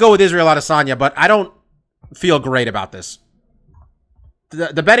I'm going to go with Israel Adesanya, but I don't feel great about this.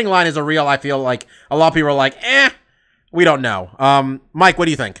 The betting line is I feel like a lot of people are like, we don't know. Mike, what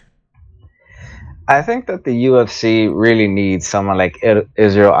do you think? I think that the UFC really needs someone like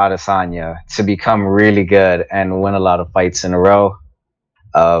Israel Adesanya to become really good and win a lot of fights in a row.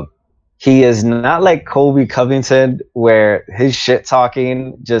 He is not like Colby Covington, where his shit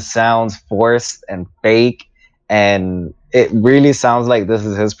talking just sounds forced and fake, and it really sounds like this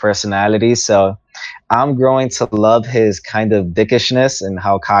is his personality. So I'm growing to love his kind of dickishness and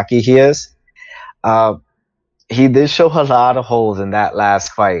how cocky he is. He did show a lot of holes in that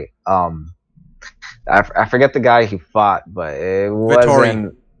last fight. I forget the guy he fought, but it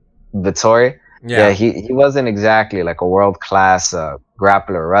wasn't Vettori. Yeah, he wasn't exactly like a world-class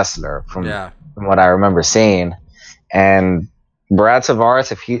grappler wrestler from what I remember seeing. And Brad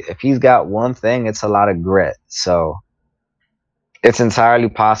Tavares, if he's got one thing, it's a lot of grit. So it's entirely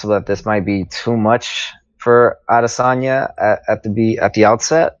possible that this might be too much for Adesanya at the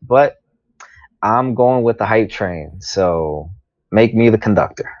outset, but I'm going with the hype train. So make me the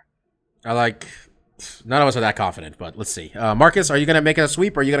conductor. None of us are that confident, but let's see. Marcus, are you going to make it a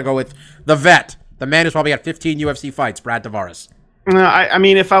sweep, or are you going to go with the vet, the man who's probably had 15 UFC fights, Brad Tavares? I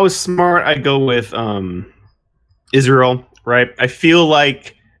mean, if I was smart, I'd go with Israel, right? I feel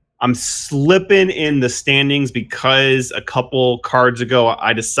like I'm slipping in the standings because a couple cards ago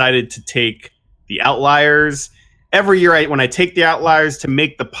I decided to take the outliers. Every year when I take the outliers to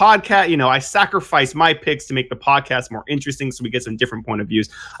make the podcast, you know, I sacrifice my picks to make the podcast more interesting so we get some different point of views.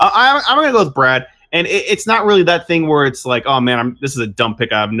 I'm going to go with Brad. And it's not really that thing where it's like, oh man, this is a dumb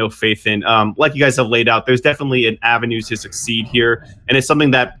pick I have no faith in. Like you guys have laid out, there's definitely an avenue to succeed here. And it's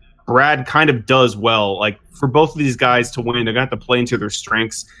something that Brad kind of does well. Like, for both of these guys to win, they're going to have to play into their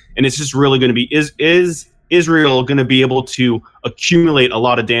strengths. And it's just really going to be, is Israel going to be able to accumulate a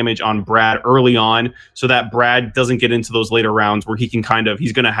lot of damage on Brad early on so that Brad doesn't get into those later rounds where he's going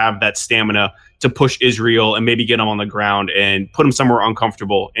to have that stamina to push Israel and maybe get him on the ground and put him somewhere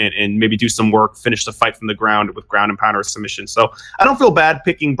uncomfortable and maybe do some work, finish the fight from the ground with ground and pound or submission. So I don't feel bad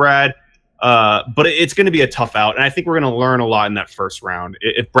picking Brad, but it's going to be a tough out. And I think we're going to learn a lot in that first round.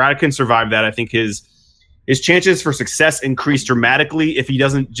 If Brad can survive that, I think his chances for success increase dramatically if he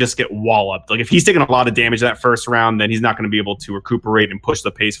doesn't just get walloped. Like if he's taking a lot of damage that first round, then he's not going to be able to recuperate and push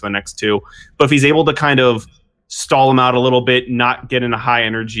the pace for the next two. But if he's able to kind of stall him out a little bit, not get in a high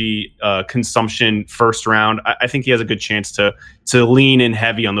energy consumption first round, I think he has a good chance to lean in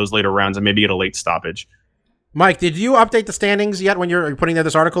heavy on those later rounds and maybe get a late stoppage. Mike, did you update the standings yet when you're putting together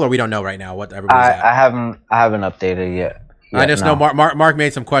this article, or we don't know right now what everybody's at? I haven't updated yet. I just know Mark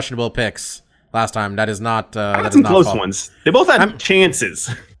made some questionable picks last time. That is not that some close ones. They both had chances.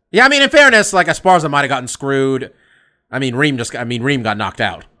 Yeah, I mean, in fairness, like Esparza might have gotten screwed. I mean, Reem got knocked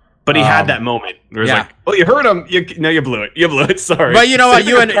out. But he had that moment where it's like, oh, you hurt him. You blew it. You blew it. Sorry. But you know what?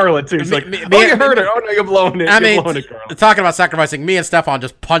 You and Carla too. It's like, oh, you hurt her. Oh no, you're blowing it. I mean, blowing it, Carla. Talking about sacrificing, me and Stefan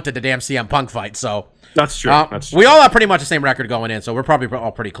just punted the damn CM Punk fight. So that's true. That's true. We all have pretty much the same record going in, so we're probably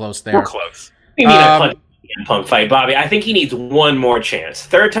all pretty close there. We're close. You mean I punt CM Punk fight, Bobby? I think he needs one more chance.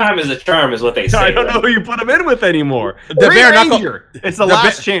 Third time is a charm, is what they say. I don't know who you put him in with anymore. The Bare Knuckle. It's the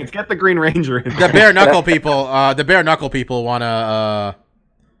last chance. Get the Green Ranger in. The Bare Knuckle people. The Bare Knuckle people want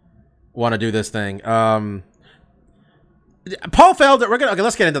to do this thing. Paul Felder.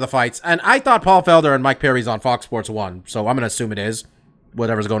 Let's get into the fights. And I thought Paul Felder and Mike Perry's on Fox Sports 1, so I'm gonna assume it is.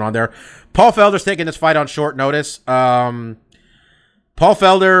 Whatever's going on there. Paul Felder's taking this fight on short notice. Paul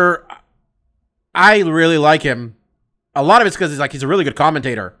Felder, I really like him. A lot of it's because he's a really good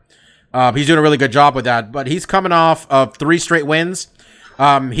commentator. He's doing a really good job with that. But he's coming off of 3 straight wins.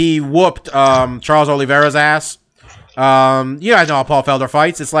 He whooped Charles Oliveira's ass. You guys know how Paul Felder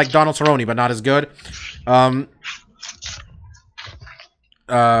fights. It's like Donald Cerrone, but not as good.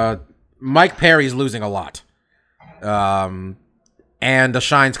 Mike Perry's losing a lot. And the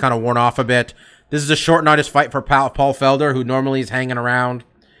shine's kind of worn off a bit. This is a short notice fight for Paul Felder, who normally is hanging around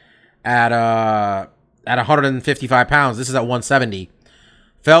at 155 pounds. This is at 170.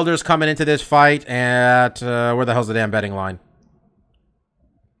 Felder's coming into this fight at where the hell's the damn betting line?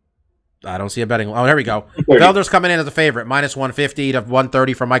 I don't see a betting line. Oh, there we go. Felder's coming in as a favorite, minus 150 to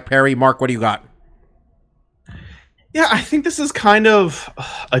 130 for Mike Perry. Mark, what do you got? Yeah, I think this is kind of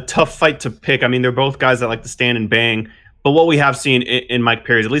a tough fight to pick. I mean, they're both guys that like to stand and bang. But what we have seen in Mike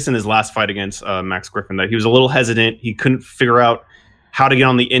Perry's, at least in his last fight against Max Griffin, that he was a little hesitant. He couldn't figure out how to get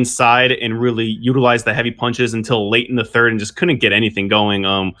on the inside and really utilize the heavy punches until late in the third and just couldn't get anything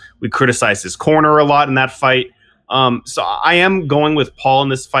going. We criticized his corner a lot in that fight. So I am going with Paul in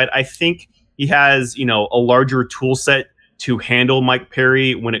this fight. I think he has, a larger tool set to handle Mike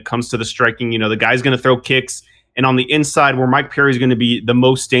Perry when it comes to the striking. The guy's going to throw kicks. And on the inside, where Mike Perry is going to be the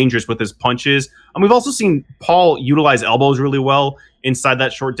most dangerous with his punches. And we've also seen Paul utilize elbows really well inside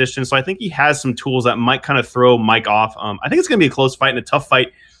that short distance. So I think he has some tools that might kind of throw Mike off. I think it's going to be a close fight and a tough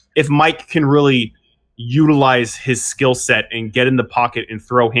fight if Mike can really utilize his skill set and get in the pocket and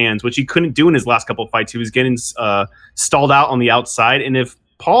throw hands, which he couldn't do in his last couple of fights. He was getting stalled out on the outside. And if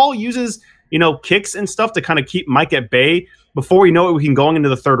Paul uses, kicks and stuff to kind of keep Mike at bay, before we know it, we can going into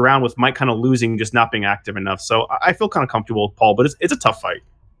the third round with Mike kind of losing, just not being active enough. So I feel kind of comfortable with Paul, but it's a tough fight.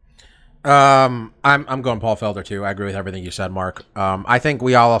 I'm going Paul Felder too. I agree with everything you said, Mark. I think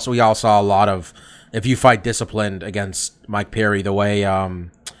we all saw a lot of, if you fight disciplined against Mike Perry, the way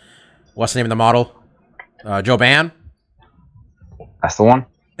what's the name of the model? Joban. That's the one.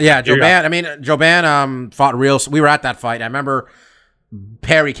 Yeah, Joban. I mean, Joban fought real. We were at that fight. I remember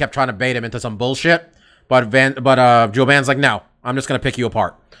Perry kept trying to bait him into some bullshit. But Joban's like, no, I'm just going to pick you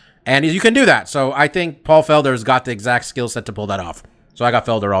apart. And you can do that. So I think Paul Felder's got the exact skill set to pull that off. So I got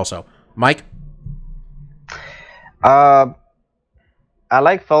Felder also. Mike? I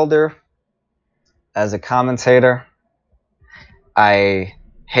like Felder as a commentator. I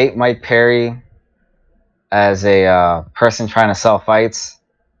hate Mike Perry as a person trying to sell fights.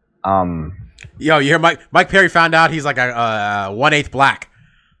 Yo, you hear Mike Perry found out he's like a 1/8 black.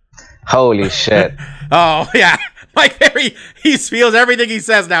 Holy shit. Oh, yeah. Mike Perry, he feels everything he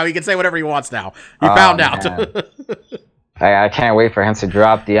says now. He can say whatever he wants now. He found out. I can't wait for him to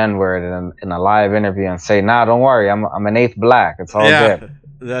drop the N-word in a live interview and say, nah, don't worry. I'm an 8th black. It's all good.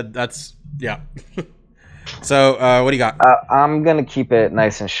 That's So, what do you got? I'm going to keep it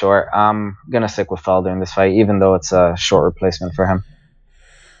nice and short. I'm going to stick with Felder in this fight, even though it's a short replacement for him.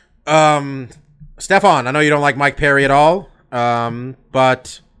 Stefan, I know you don't like Mike Perry at all,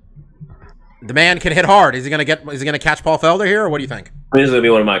 but The man can hit hard. Is he gonna catch Paul Felder here, or what do you think? This is gonna be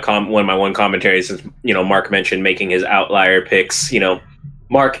one of my commentaries, since Mark mentioned making his outlier picks.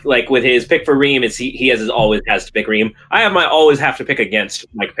 Mark, like with his pick for Reem, he always has to pick Reem. I have my always have to pick against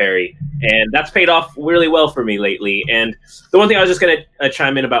Mike Perry, and that's paid off really well for me lately. And the one thing I was just going to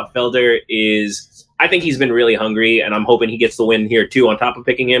chime in about Felder is I think he's been really hungry, and I'm hoping he gets the win here too on top of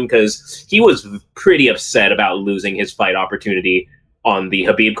picking him, because he was pretty upset about losing his fight opportunity on the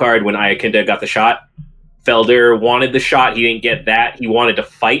Khabib card when Iaquinta got the shot. Felder wanted the shot. He didn't get that. He wanted to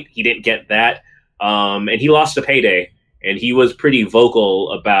fight. He didn't get that. And he lost a payday. And he was pretty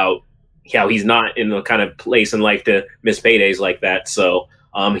vocal about how he's not in the kind of place in life to miss paydays like that. So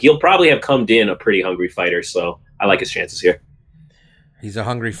he'll probably have come in a pretty hungry fighter. So I like his chances here. He's a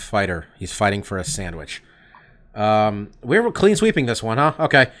hungry fighter. He's fighting for a sandwich. We're clean sweeping this one, huh?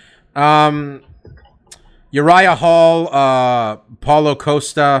 Okay. Uriah Hall, Paulo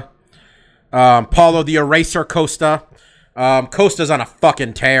Costa, Paulo the Eraser Costa. Costa's on a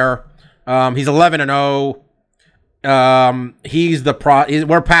fucking tear. He's 11-0.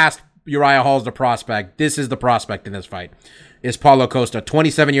 We're past Uriah Hall's the prospect. This is the prospect in this fight. Is Paulo Costa,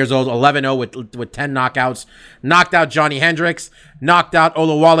 27 years old, 11-0 with 10 knockouts. Knocked out Johnny Hendricks. Knocked out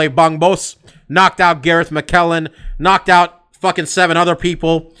Oluwale Bangbos. Knocked out Gareth McKellen. Knocked out fucking 7 other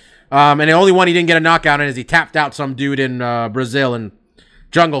people. And the only one he didn't get a knockout in is he tapped out some dude in Brazil in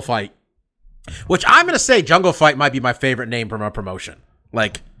Jungle Fight. Which I'm going to say Jungle Fight might be my favorite name from a promotion.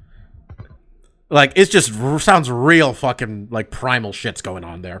 Like it just sounds real fucking like primal shit's going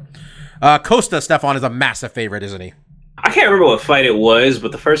on there. Costa, Stefan, is a massive favorite, isn't he? I can't remember what fight it was,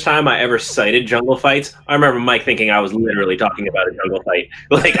 but the first time I ever cited Jungle Fights, I remember Mike thinking I was literally talking about a jungle fight.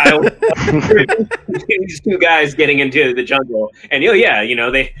 Like these two guys getting into the jungle, and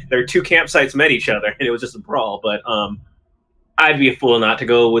their 2 campsites met each other, and it was just a brawl. But I'd be a fool not to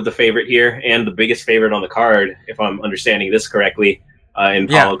go with the favorite here, and the biggest favorite on the card, if I'm understanding this correctly. In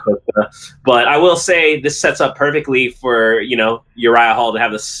Paulo Costa. But I will say this sets up perfectly for, Uriah Hall to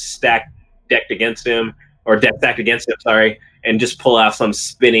have the stacked against him, and just pull off some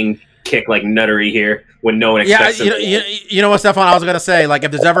spinning kick like nuttery here when no one expects him. You know what, Stefan, I was going to say, like,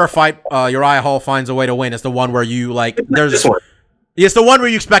 if there's ever a fight Uriah Hall finds a way to win, it's the one where you, like, it's the one where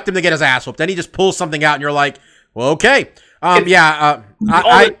you expect him to get his ass whooped. Then he just pulls something out and you're like, well, okay.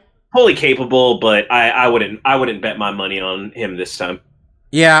 Fully capable, but I wouldn't bet my money on him this time.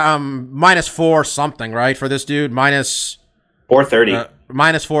 Yeah, -4 something, right, for this dude? Minus 430.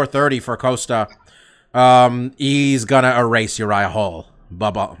 Minus 430 for Costa. He's gonna erase Uriah Hall.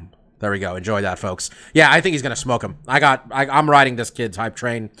 Bubba. There we go. Enjoy that, folks. Yeah, I think he's gonna smoke him. I'm riding this kid's hype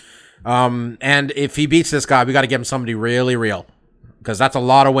train. And if he beats this guy, we got to give him somebody really real, because that's a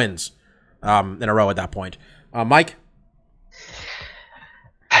lot of wins in a row at that point. Mike?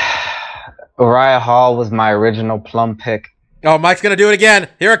 Uriah Hall was my original plum pick. Oh, Mike's going to do it again.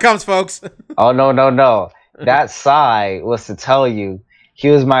 Here it comes, folks. Oh, no. That sigh was to tell you he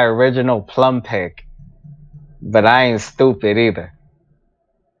was my original plum pick. But I ain't stupid either.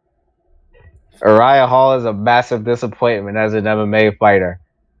 Uriah Hall is a massive disappointment as an MMA fighter.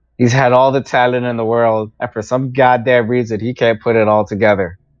 He's had all the talent in the world, and for some goddamn reason, he can't put it all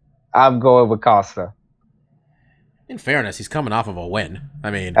together. I'm going with Costa. In fairness, he's coming off of a win. I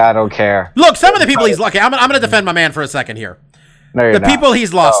mean, I don't care. Look, some of the people he's lucky. I'm going to defend my man for a second here. No, you're the not. People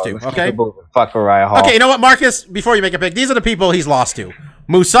he's lost to, okay? Fuck Uriah Hall. Okay, you know what, Marcus? Before you make a pick, these are the people he's lost to.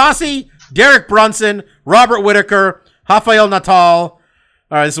 Mousasi, Derek Brunson, Robert Whitaker, Rafael Natal. All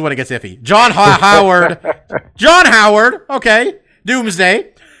right, this is when it gets iffy. John Howard. John Howard, okay.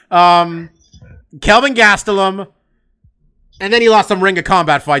 Doomsday. Kelvin Gastelum. And then he lost some Ring of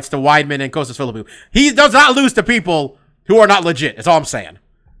Combat fights to Weidman and Kostas Philippou. He does not lose to people who are not legit. That's all I'm saying.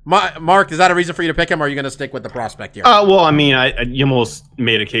 Mark, is that a reason for you to pick him, or are you going to stick with the prospect here? Well, I mean, you almost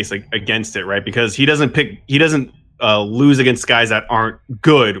made a case against it, right? Because he doesn't lose against guys that aren't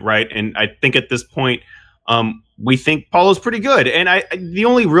good, right? And I think at this point, we think Paulo's pretty good. And the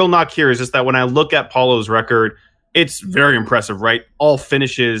only real knock here is just that when I look at Paulo's record, it's very impressive, right? All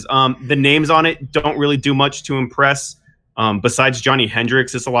finishes. The names on it don't really do much to impress. Besides Johnny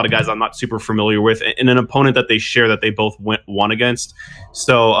Hendricks, it's a lot of guys I'm not super familiar with, and an opponent that they share that they both won against.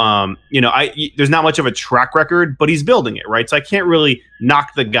 So, there's not much of a track record, but he's building it, right? So I can't really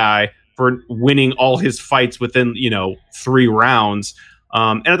knock the guy for winning all his fights within, 3 rounds.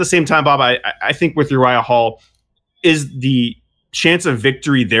 And at the same time, Bob, I think with Uriah Hall, is the chance of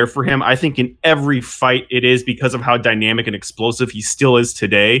victory there for him? I think in every fight it is, because of how dynamic and explosive he still is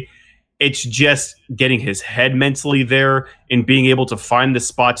today. It's just getting his head mentally there and being able to find the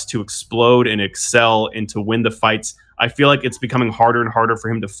spots to explode and excel and to win the fights. I feel like it's becoming harder and harder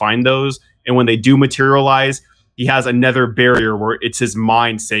for him to find those. And when they do materialize, he has another barrier where it's his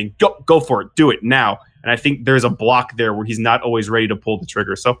mind saying, go for it, do it now. And I think there's a block there where he's not always ready to pull the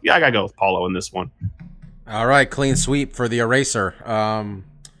trigger. So, yeah, I got to go with Paulo in this one. All right, clean sweep for the Eraser. I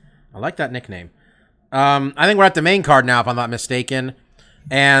like that nickname. I think we're at the main card now, if I'm not mistaken.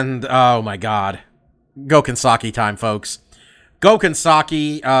 And, oh, my God. Gokhan Saki time, folks. Gokhan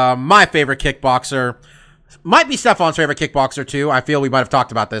Saki, my favorite kickboxer. Might be Stefan's favorite kickboxer, too. I feel we might have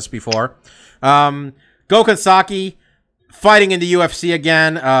talked about this before. Gokhan Saki fighting in the UFC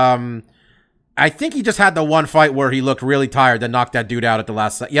again. I think he just had the one fight where he looked really tired, then knocked that dude out at the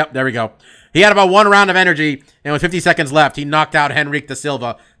last. Yep, there we go. He had about one round of energy, and with 50 seconds left, he knocked out Henrique da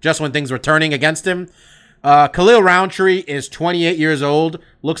Silva just when things were turning against him. Khalil Roundtree is 28 years old.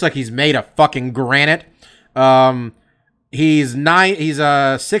 Looks like he's made of fucking granite. He's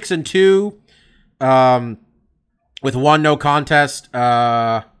 6-2, with one no contest,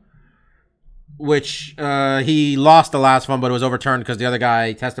 which he lost the last one, but it was overturned because the other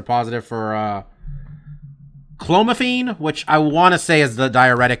guy tested positive for clomiphene, which I want to say is the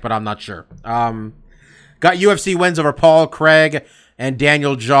diuretic, but I'm not sure. Got UFC wins over Paul Craig and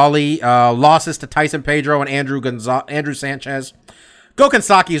Daniel Jolly. Losses to Tyson Pedro and Andrew Sanchez. Gokhan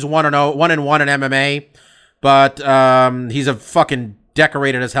Saki is 1-1 in MMA, but he's a fucking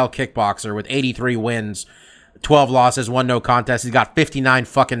decorated as hell kickboxer with 83 wins, 12 losses, 1 no contest. He's got 59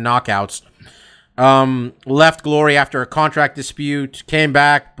 fucking knockouts. Left Glory after a contract dispute, came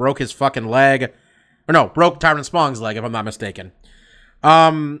back, broke his fucking leg. Or no, broke Tyron Spong's leg, if I'm not mistaken.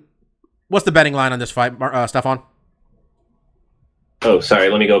 What's the betting line on this fight, Stefan? Oh, sorry.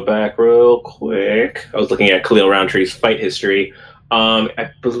 Let me go back real quick. I was looking at Khalil Roundtree's fight history.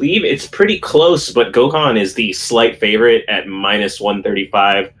 I believe it's pretty close, but Gokhan is the slight favorite at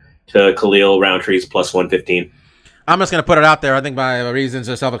 -135 to Khalil Roundtree's +115. I'm just going to put it out there. I think my reasons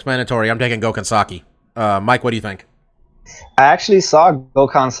are self-explanatory. I'm taking Gokhan Saki. Mike, what do you think? I actually saw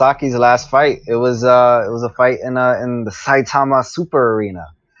Gokhan Saki's last fight. It was a fight in the Saitama Super Arena.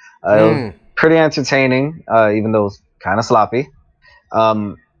 It was pretty entertaining, even though it was kind of sloppy.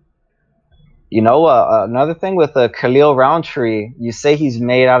 Another thing with Khalil Roundtree, you say he's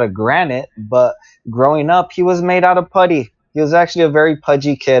made out of granite, but growing up, he was made out of putty. He was actually a very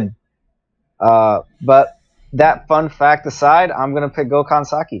pudgy kid. But that fun fact aside, I'm gonna pick Gokhan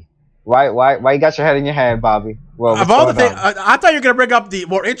Saki. Why you got your head in your hand, Bobby? Well, of all the things, I thought you were gonna bring up the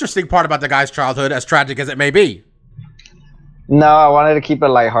more interesting part about the guy's childhood, as tragic as it may be. No, I wanted to keep it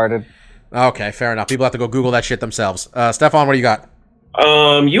lighthearted. Okay, fair enough. People have to go Google that shit themselves. Stefan, what do you got?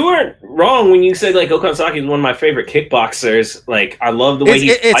 You weren't wrong when you said like Gokhan Saki is one of my favorite kickboxers. Like I love the way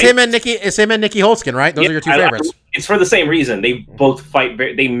it's him and Nikki Holtzkin, right? Those are your two favorites. It's for the same reason. They both fight.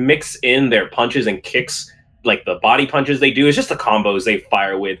 They mix in their punches and kicks, like the body punches they do. It's just the combos they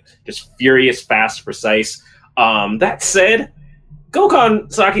fire with, just furious, fast, precise. That said,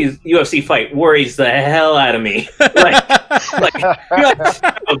 Gokhan Saki's UFC fight worries the hell out of me. like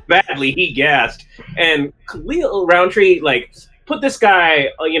how badly he gassed, and Khalil Roundtree, like. Put this guy,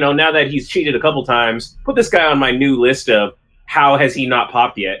 now that he's cheated a couple times, put this guy on my new list of how has he not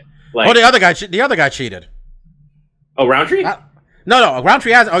popped yet? Like, the other guy cheated. Oh, Roundtree? No,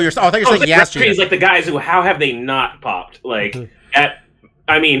 Roundtree has. I thought you were saying he has cheated. Roundtree is like the guys who, how have they not popped? Like,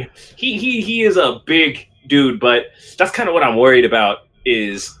 he is a big dude, but that's kind of what I'm worried about.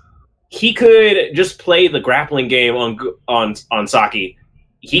 Is he could just play the grappling game on Saki?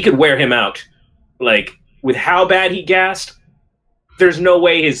 He could wear him out. Like with how bad he gassed. There's no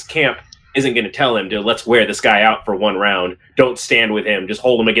way his camp isn't going to tell him to let's wear this guy out for one round. Don't stand with him. Just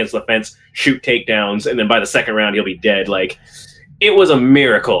hold him against the fence, shoot takedowns, and then by the second round he'll be dead. Like it was a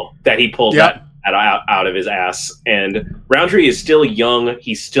miracle that he pulled that out of his ass. And Roundtree is still young.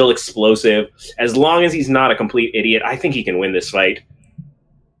 He's still explosive. As long as he's not a complete idiot, I think he can win this fight.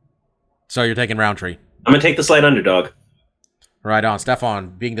 So you're taking Roundtree? I'm going to take the slight underdog. Right on.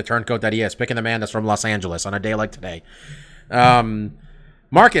 Stefan, being the turncoat that he is, picking the man that's from Los Angeles on a day like today.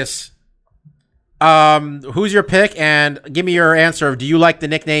 Marcus, who's your pick? And give me your answer of, do you like the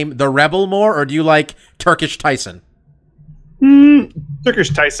nickname The Rebel more, or do you like Turkish Tyson? Turkish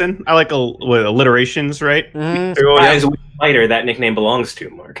Tyson. I like alliterations, right? As a fighter, that nickname belongs to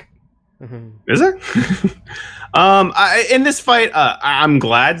Mark. Is it? In this fight, I'm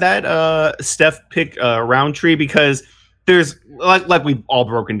glad that Steph picked Roundtree because there's like we've all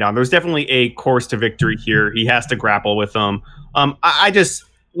broken down. There's definitely a course to victory here. He has to grapple with them. I just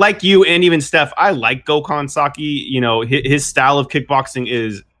like you and even Steph. I like Gokhan Saki. His style of kickboxing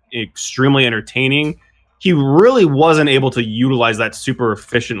is extremely entertaining. He really wasn't able to utilize that super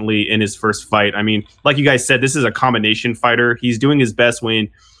efficiently in his first fight. I mean, like you guys said, this is a combination fighter. He's doing his best when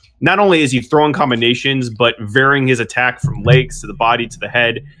not only is he throwing combinations, but varying his attack from legs to the body to the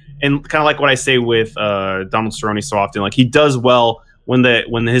head. And kind of like what I say with Donald Cerrone so often, like he does well when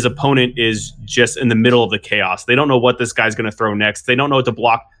his opponent is just in the middle of the chaos. They don't know what this guy's going to throw next. They don't know what to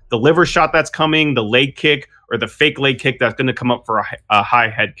block the liver shot that's coming, the leg kick, or the fake leg kick that's going to come up for a high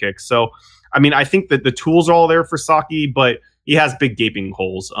head kick. So, I mean, I think that the tools are all there for Saki, but he has big gaping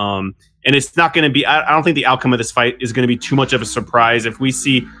holes. And it's not going to be, I don't think the outcome of this fight is going to be too much of a surprise. If we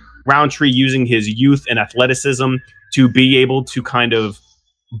see Roundtree using his youth and athleticism to be able to kind of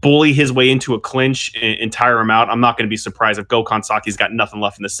bully his way into a clinch and tire him out, I'm not going to be surprised if Gokhan Saki's got nothing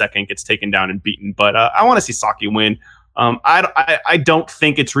left in the second, gets taken down and beaten. But I want to see Saki win. I don't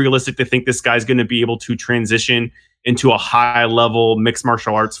think it's realistic to think this guy's going to be able to transition into a high-level mixed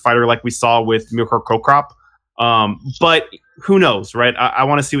martial arts fighter like we saw with Mirko Cro Cop. But who knows, right? I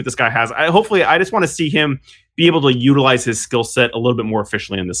want to see what this guy has. I just want to see him be able to utilize his skill set a little bit more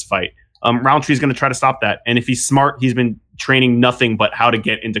efficiently in this fight. Roundtree's going to try to stop that. And if he's smart, he's been training nothing but how to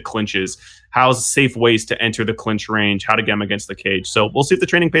get into clinches, how's safe ways to enter the clinch range, how to get him against the cage. So we'll see if the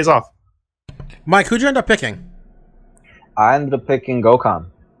training pays off. Mike, who'd you end up picking? I ended up picking Gokhan.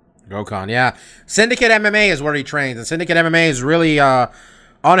 Gokhan, yeah. Syndicate MMA is where he trains, and Syndicate MMA is really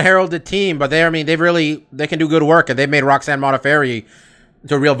unheralded team, but they can do good work, and they've made Roxanne Modafferi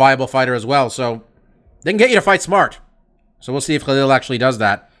into a real viable fighter as well. So they can get you to fight smart. So we'll see if Khalil actually does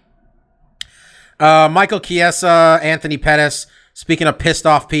that. Michael Chiesa, Anthony Pettis. Speaking of pissed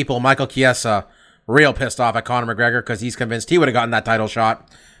off people, Michael Chiesa, real pissed off at Conor McGregor because he's convinced he would have gotten that title shot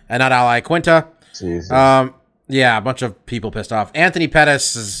and not Al Iaquinta. Jesus. Yeah, a bunch of people pissed off. Anthony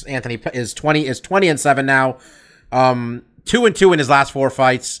Pettis is 20-7 now. 2-2 in his last 4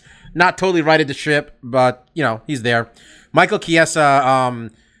 fights. Not totally righted the ship, but he's there. Michael Chiesa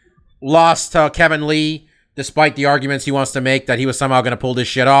lost to Kevin Lee, despite the arguments he wants to make that he was somehow going to pull this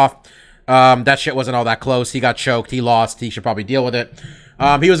shit off. That shit wasn't all that close. He got choked. He lost. He should probably deal with it.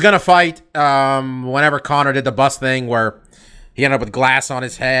 He was going to fight whenever Conor did the bust thing where he ended up with glass on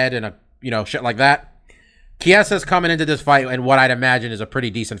his head and shit like that. Chiesa's coming into this fight and what I'd imagine is a pretty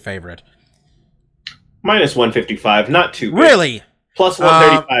decent favorite. Minus 155, not too bad. Really? Plus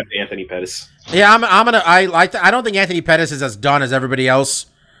 135 to Anthony Pettis. Yeah, I don't think Anthony Pettis is as done as everybody else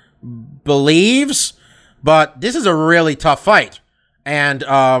believes, but this is a really tough fight. And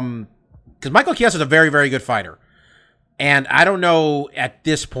because Michael Chiesa is a very, very good fighter. And I don't know at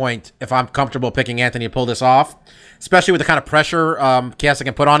this point if I'm comfortable picking Anthony to pull this off, especially with the kind of pressure Chiesa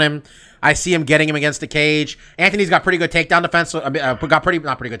can put on him. I see him getting him against the cage. Anthony's got pretty good takedown defense.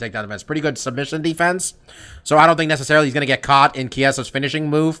 Pretty good submission defense. So I don't think necessarily he's going to get caught in Chiesa's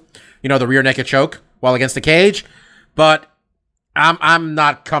finishing move, the rear naked choke while against the cage. But I'm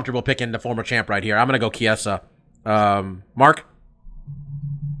not comfortable picking the former champ right here. I'm going to go Chiesa. Mark?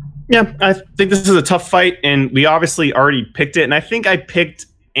 Yeah, I think this is a tough fight, and we obviously already picked it. And I think I picked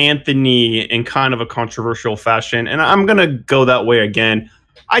Anthony in kind of a controversial fashion, and I'm going to go that way again.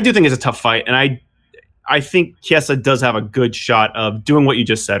 I do think it's a tough fight, and I think Chiesa does have a good shot of doing what you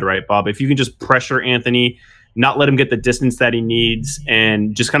just said, right, Bob? If you can just pressure Anthony, not let him get the distance that he needs,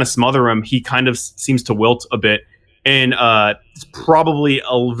 and just kind of smother him, he kind of seems to wilt a bit. And it's probably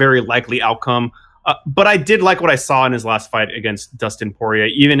a very likely outcome. But I did like what I saw in his last fight against Dustin Poirier.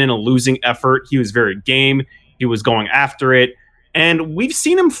 Even in a losing effort, he was very game. He was going after it. And we've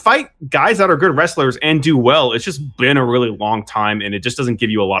seen him fight guys that are good wrestlers and do well. It's just been a really long time, and it just doesn't give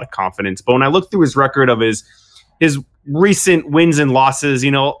you a lot of confidence. But when I look through his record of his recent wins and losses,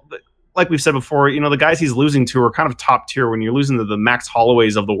 like we've said before, the guys he's losing to are kind of top tier. When you're losing to the Max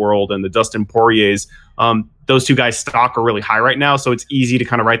Holloways of the world and the Dustin Poiriers, those two guys' stock are really high right now. So it's easy to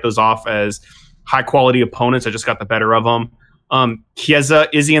kind of write those off as high-quality opponents. I just got the better of them. Chiesa,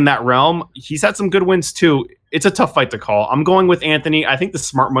 is he in that realm? He's had some good wins, too. It's a tough fight to call. I'm going with Anthony. I think the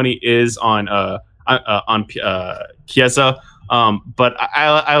smart money is on Chiesa, but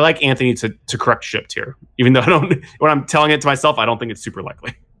I like Anthony to correct shift here, even though when I'm telling it to myself, I don't think it's super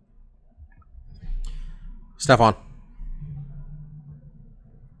likely. Stefan.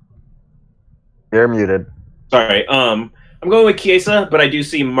 You're muted. Sorry. I'm going with Chiesa, but I do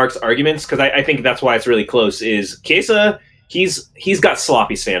see Mark's arguments because I think that's why it's really close. Is Chiesa? He's got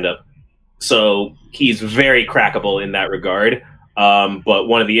sloppy stand up, so he's very crackable in that regard. But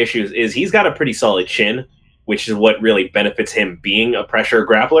one of the issues is he's got a pretty solid chin, which is what really benefits him being a pressure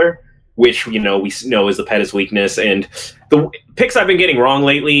grappler, which we know is the Pettis weakness. And the picks I've been getting wrong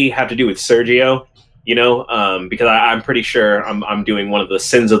lately have to do with Sergio. Because I'm pretty sure I'm doing one of the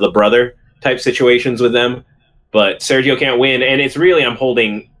sins of the brother type situations with them. But Sergio can't win, and it's really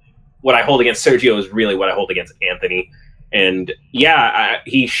what I hold against Sergio is really what I hold against Anthony. And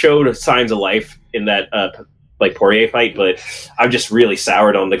he showed signs of life in that Poirier fight, but I'm just really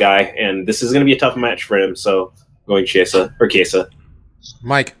soured on the guy, and this is going to be a tough match for him. So going Chiesa.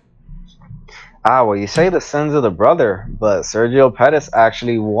 Mike. Well, you say the sins of the brother, but Sergio Pettis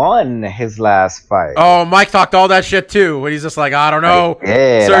actually won his last fight. Oh, Mike talked all that shit too. When he's just like, I don't know,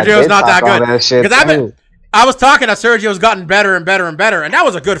 Yeah, Sergio's not that good. Because I was talking that Sergio's gotten better and better and better, and that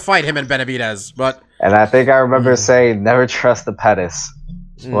was a good fight, him and Benavidez. And I think I remember saying, never trust the Pettis.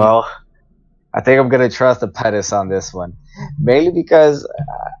 Well, I think I'm going to trust the Pettis on this one. Mainly because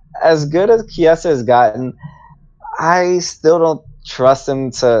as good as Chiesa has gotten, I still don't trust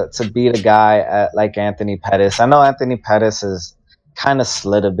him to beat a guy like Anthony Pettis. I know Anthony Pettis has kind of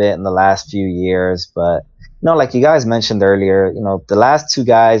slid a bit in the last few years, but like you guys mentioned earlier, the last two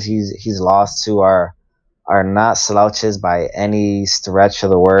guys he's lost to are not slouches by any stretch of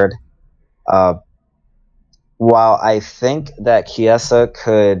the word. While I think that Chiesa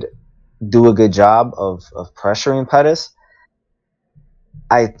could do a good job of pressuring Pettis,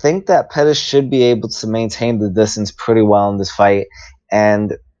 I think that Pettis should be able to maintain the distance pretty well in this fight.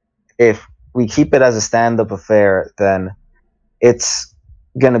 And if we keep it as a stand-up affair, then it's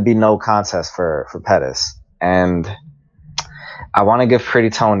going to be no contest for Pettis. And I want to give Pretty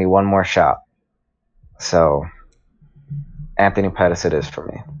Tony one more shot. So, Anthony Pettis it is for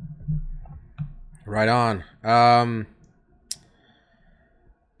me. Right on.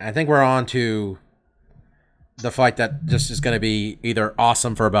 I think we're on to the fight that just is going to be either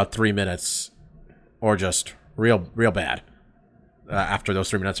awesome for about 3 minutes or just real bad after those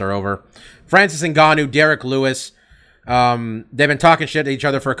 3 minutes are over. Francis Ngannou, Derek Lewis. They've been talking shit to each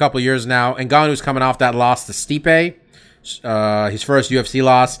other for a couple years now. Ngannou's coming off that loss to Stipe, his first UFC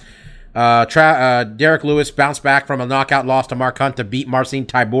loss. Derek Lewis bounced back from a knockout loss to Mark Hunt to beat Marcin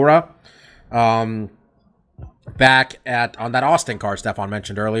Tybura. Back on that Austin card Stefan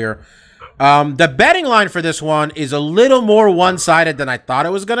mentioned earlier. The betting line for this one is a little more one-sided than I thought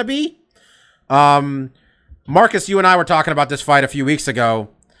it was going to be. Marcus, you and I were talking about this fight a few weeks ago,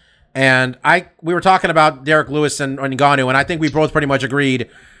 and we were talking about Derek Lewis and Ngannou, and I think we both pretty much agreed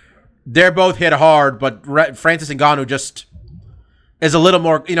they're both hit hard, but Francis Ngannou just is a little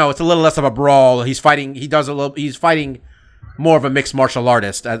more, it's a little less of a brawl. He's fighting more of a mixed martial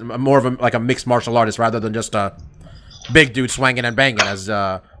artist, more of a mixed martial artist rather than just a big dude swinging and banging, as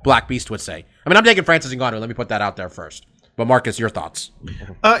Black Beast would say. I mean, I'm taking Francis Ngannou. Let me put that out there first. But Marcus, your thoughts?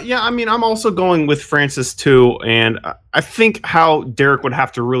 I'm also going with Francis too, and I think how Derek would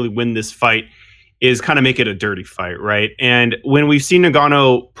have to really win this fight is kind of make it a dirty fight, right? And when we've seen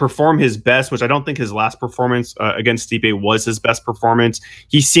Ngannou perform his best, which I don't think his last performance against Stipe was his best performance,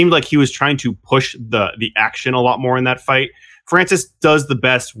 he seemed like he was trying to push the action a lot more in that fight. Francis does the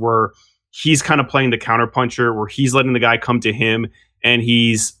best where he's kind of playing the counterpuncher, where he's letting the guy come to him, and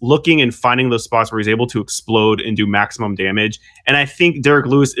he's looking and finding those spots where he's able to explode and do maximum damage. And I think Derek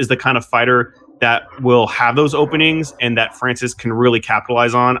Lewis is the kind of fighter that will have those openings and that Francis can really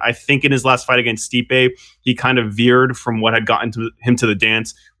capitalize on. I think in his last fight against Stipe, he kind of veered from what had gotten him to the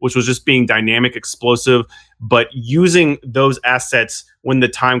dance, which was just being dynamic, explosive, but using those assets when the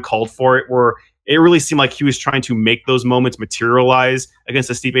time called for it, where it really seemed like he was trying to make those moments materialize against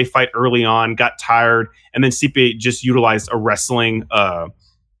the Stipe fight early on, got tired, and then Stipe just utilized a wrestling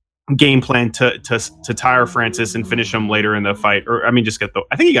game plan to tire Francis and finish him later in the fight. I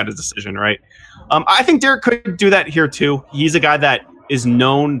think he got his decision, right? I think Derek could do that here too. He's a guy that is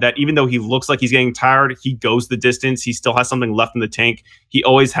known that even though he looks like he's getting tired, he goes the distance. He still has something left in the tank. He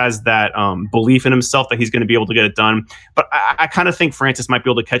always has that belief in himself that he's going to be able to get it done. But I kind of think Francis might be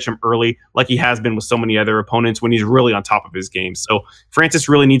able to catch him early, like he has been with so many other opponents when he's really on top of his game. So Francis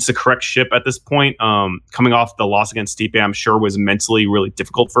really needs to correct ship at this point. Coming off the loss against Stipe, I'm sure was mentally really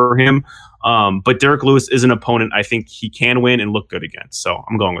difficult for him. But Derek Lewis is an opponent I think he can win and look good against. So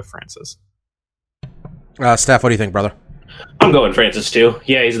I'm going with Francis. Steph, what do you think, brother? I'm going Francis too.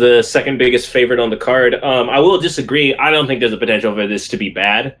 Yeah, he's the second biggest favorite on the card. I will disagree. I don't think there's a potential for this to be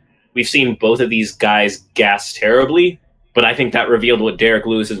bad. We've seen both of these guys gas terribly, but I think that revealed what Derek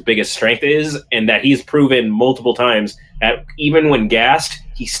Lewis's biggest strength is, and that he's proven multiple times that even when gassed,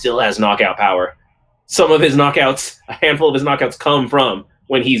 he still has knockout power. Some of his knockouts, a handful of his knockouts come from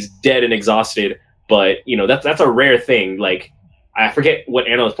when he's dead and exhausted, but that's a rare thing. Like, I forget what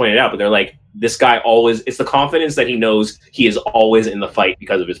analysts pointed out, but they're like, this guy always, it's the confidence that he knows he is always in the fight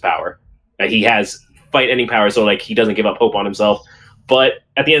because of his power. He has fight-ending power, so like he doesn't give up hope on himself. But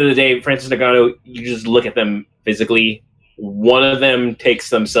at the end of the day, Francis Ngannou, you just look at them physically. One of them takes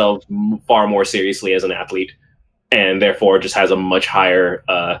themselves far more seriously as an athlete, and therefore just has a much higher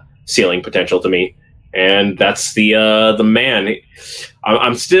ceiling potential to me. and that's the man.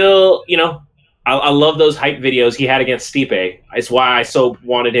 I'm still, I love those hype videos he had against Stipe. It's why I so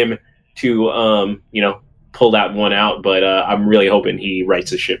wanted him to, pull that one out. But I'm really hoping he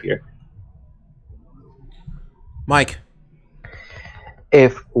rights his ship here. Mike,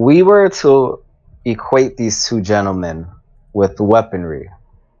 If we were to equate these two gentlemen with weaponry,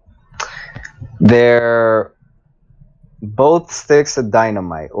 they're both sticks of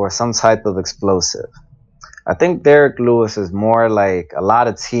dynamite or some type of explosive. I think Derek Lewis is more like a lot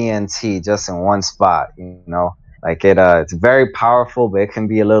of TNT just in one spot, Like it's very powerful, but it can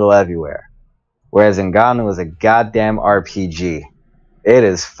be a little everywhere. Whereas Ngannou is a goddamn RPG. It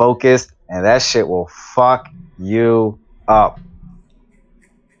is focused, and that shit will fuck you up.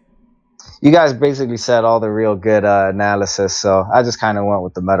 You guys basically said all the real good analysis, so I just kind of went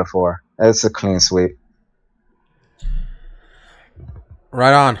with the metaphor. It's a clean sweep.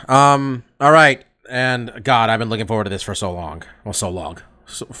 right on. All right. And God, I've been looking forward to this for so long. Well, so long.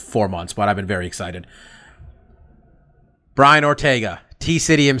 4 months, but I've been very excited. Brian Ortega,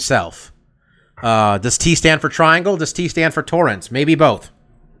 T-City himself. Does T stand for triangle? Does T stand for Torrance? Maybe both.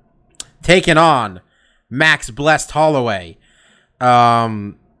 Taking on Max Blessed Holloway.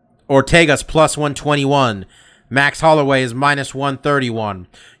 Ortega's plus 121. Max Holloway is minus 131.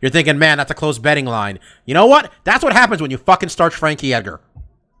 You're thinking, man, that's a close betting line. You know what? That's what happens when you fucking start Frankie Edgar.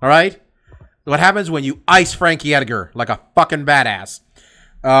 All right? What happens when you ice Frankie Edgar like a fucking badass.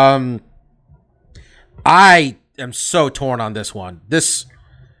 I am so torn on this one.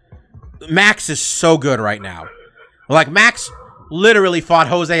 Max is so good right now. Like, Max literally fought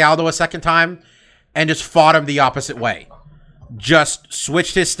Jose Aldo a second time and just fought him the opposite way. Just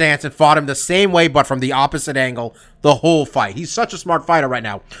switched his stance and fought him the same way, but from the opposite angle the whole fight. He's such a smart fighter right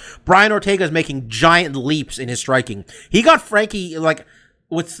now. Brian Ortega is making giant leaps in his striking. He got Frankie,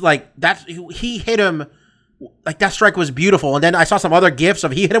 he hit him, like, that strike was beautiful. And then I saw some other gifs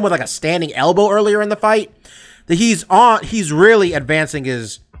of he hit him with, like, a standing elbow earlier in the fight. He's really advancing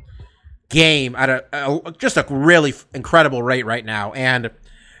his game at just a really incredible rate right now. And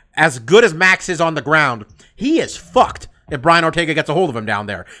as good as Max is on the ground, he is fucked if Brian Ortega gets a hold of him down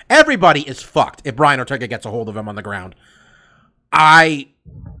there. Everybody is fucked if Brian Ortega gets a hold of him on the ground. I'm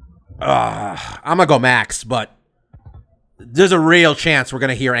gonna go Max, but there's a real chance we're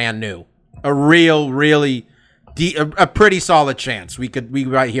gonna hear Ann New. A pretty solid chance we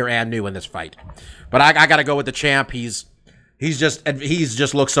might hear Ann New in this fight. But I gotta go with the champ. He's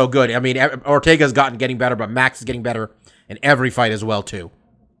just looked so good. I mean, Ortega's getting better, but Max is getting better in every fight as well too.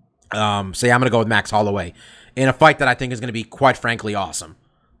 So yeah, I'm gonna go with Max Holloway in a fight that I think is gonna be, quite frankly, awesome.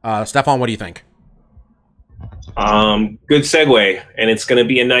 Stefan, what do you think? Good segue, and it's gonna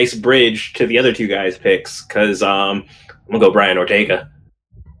be a nice bridge to the other two guys' picks because I'm gonna go Brian Ortega.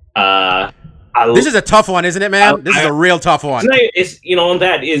 This is a tough one, isn't it, man? This is a real tough one.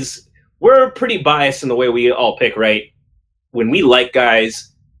 We're pretty biased in the way we all pick, right? When we like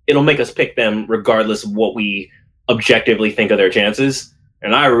guys, it'll make us pick them regardless of what we objectively think of their chances.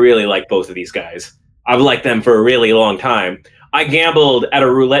 And I really like both of these guys. I've liked them for a really long time. I gambled at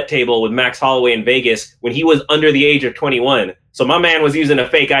a roulette table with Max Holloway in Vegas when he was under the age of 21. So my man was using a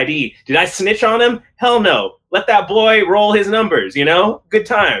fake ID. Did I snitch on him? Hell no. Let that boy roll his numbers, Good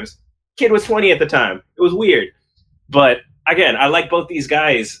times. Kid was 20 at the time. It was weird. But again, I like both these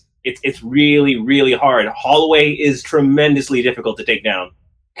guys. It's really, really hard. Holloway is tremendously difficult to take down.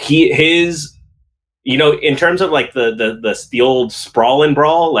 In terms of like the old sprawl and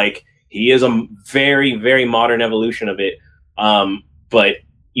brawl, like, he is a very, very modern evolution of it. But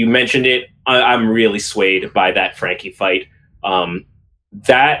you mentioned it. I'm really swayed by that Frankie fight.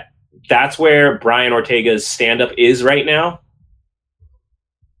 That's where Brian Ortega's stand-up is right now,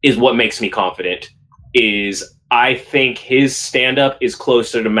 is what makes me confident. I think his stand-up is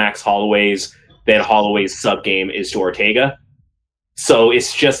closer to Max Holloway's than Holloway's sub-game is to Ortega. So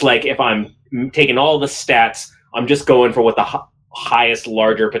it's just like, if I'm taking all the stats, I'm just going for what the highest,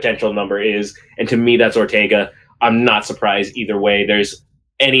 larger potential number is. And to me, that's Ortega. I'm not surprised either way. There's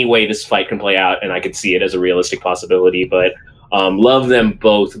any way this fight can play out, and I could see it as a realistic possibility. But love them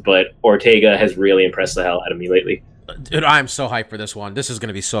both, but Ortega has really impressed the hell out of me lately. Dude, I'm so hyped for this one. This is going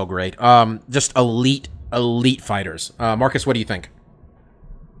to be so great. Just elite fighters. Marcus, what do you think?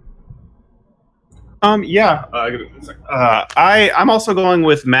 I'm also going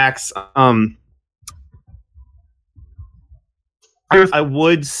with Max. I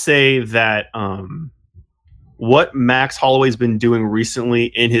would say that what Max Holloway's been doing recently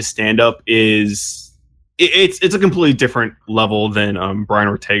in his stand-up is it's a completely different level than Brian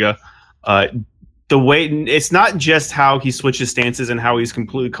Ortega. the way it's not just how he switches stances and how he's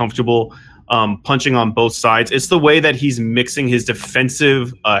completely comfortable punching on both sides. It's the way that he's mixing his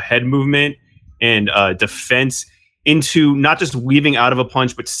defensive head movement and defense into not just weaving out of a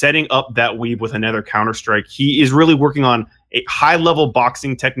punch, but setting up that weave with another counter strike. He is really working on a high-level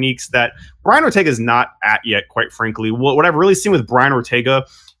boxing techniques that Brian Ortega is not at yet, quite frankly. What I've really seen with Brian Ortega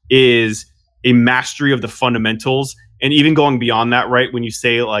is a mastery of the fundamentals, and even going beyond that, right? When you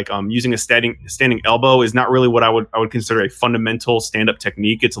say like using a standing elbow is not really what I would consider a fundamental stand-up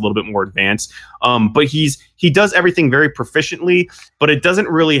technique. It's a little bit more advanced, but he does everything very proficiently, but it doesn't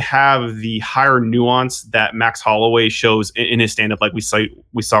really have the higher nuance that Max Holloway shows in his stand-up, like we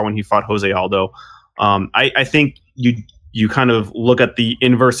saw when he fought Jose Aldo. I think you kind of look at the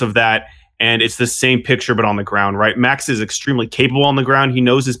inverse of that, and it's the same picture but on the ground, right? Max is extremely capable on the ground. He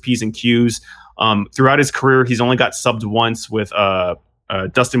knows his P's and Q's. Throughout his career, he's only got subbed once with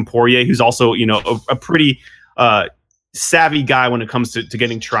Dustin Poirier, who's also, a pretty savvy guy when it comes to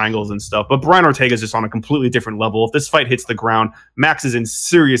getting triangles and stuff. But Brian Ortega is just on a completely different level. If this fight hits the ground, Max is in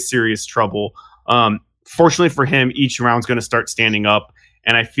serious, serious trouble. Fortunately for him, each round's going to start standing up.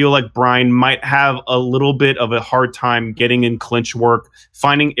 And I feel like Brian might have a little bit of a hard time getting in clinch work,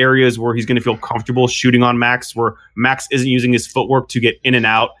 finding areas where he's going to feel comfortable shooting on Max, where Max isn't using his footwork to get in and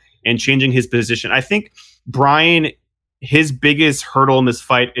out and changing his position. I think Brian, his biggest hurdle in this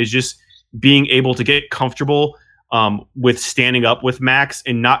fight is just being able to get comfortable with standing up with Max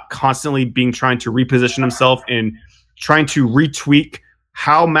and not constantly trying to reposition himself and trying to retweak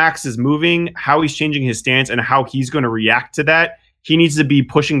how Max is moving, how he's changing his stance, and how he's going to react to that. He needs to be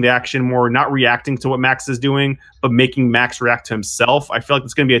pushing the action more, not reacting to what Max is doing, but making Max react to himself. I feel like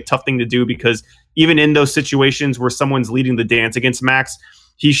it's going to be a tough thing to do because even in those situations where someone's leading the dance against Max,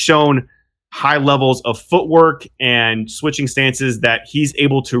 he's shown high levels of footwork and switching stances that he's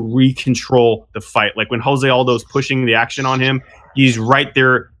able to recontrol the fight. Like when Jose Aldo's pushing the action on him, he's right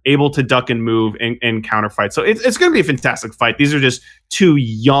there able to duck and move and counter fight. So it's going to be a fantastic fight. These are just two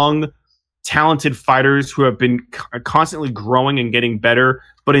young, talented fighters who have been constantly growing and getting better,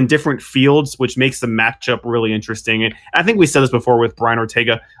 but in different fields, which makes the matchup really interesting. And I think we said this before with Brian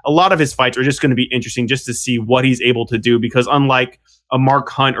Ortega, a lot of his fights are just going to be interesting just to see what he's able to do, because unlike a Mark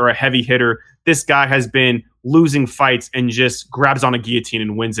Hunt or a heavy hitter, this guy has been losing fights and just grabs on a guillotine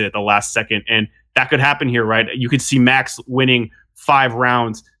and wins it at the last second. And that could happen here, right? You could see Max winning 5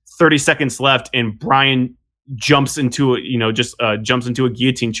 rounds, 30 seconds left, and Brian jumps into a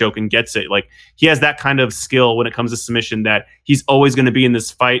guillotine choke and gets it. Like, he has that kind of skill when it comes to submission, that he's always going to be in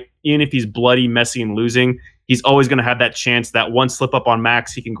this fight, even if he's bloody, messy, and losing. He's always going to have that chance that one slip up on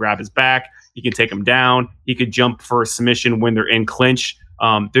Max, he can grab his back, he can take him down, he could jump for a submission when they're in clinch.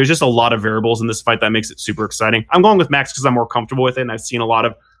 There's just a lot of variables in this fight that makes it super exciting. I'm going with Max because I'm more comfortable with it, and I've seen a lot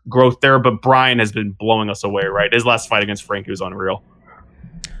of growth there, but Brian has been blowing us away, right? His last fight against Frankie was unreal.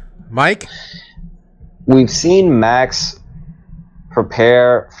 Mike? We've seen Max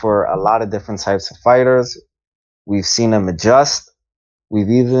prepare for a lot of different types of fighters. We've seen him adjust. We've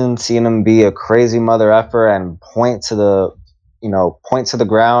even seen him be a crazy mother effer and point to the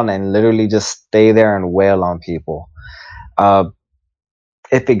ground and literally just stay there and wail on people.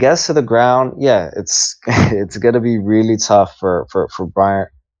 If it gets to the ground, yeah, it's gonna be really tough for Brian.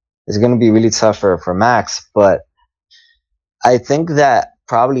 It's gonna be really tough for Max, but I think that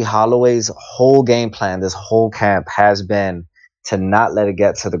probably Holloway's whole game plan, this whole camp, has been to not let it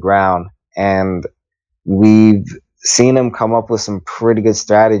get to the ground. And we've seen him come up with some pretty good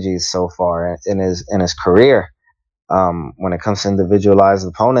strategies so far in his career when it comes to individualized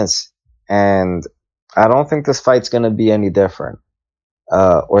opponents. And I don't think this fight's going to be any different.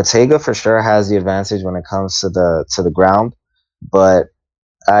 Ortega for sure has the advantage when it comes to the ground, but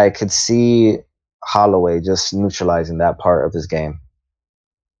I could see Holloway just neutralizing that part of his game.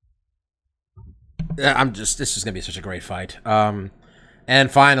 This is going to be such a great fight.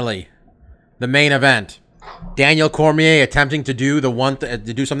 And finally, the main event. Daniel Cormier attempting to do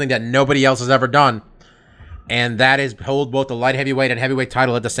something that nobody else has ever done. And that is hold both the light heavyweight and heavyweight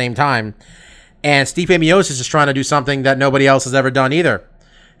title at the same time. And Stipe Miocic is trying to do something that nobody else has ever done either.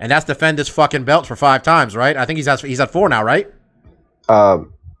 And that's defend his fucking belt for 5 times, right? I think he's at 4 now, right?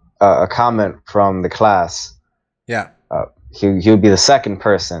 A comment from the class. Yeah. He would be the second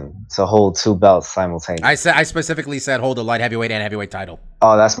person to hold 2 belts simultaneously. I specifically said hold the light heavyweight and heavyweight title.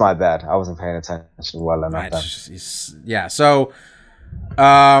 Oh, that's my bad. I wasn't paying attention well enough. Yeah. So,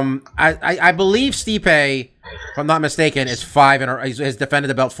 I believe Stipe, if I'm not mistaken, is 5 and has defended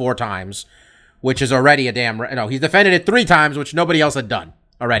the belt 4 times, which is already a damn. No, he's defended it 3 times, which nobody else had done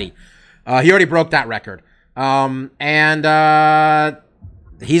already. He already broke that record. And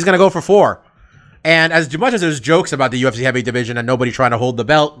he's gonna go for 4. And as much as there's jokes about the UFC heavyweight division and nobody trying to hold the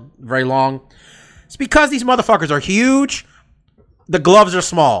belt very long, it's because these motherfuckers are huge, the gloves are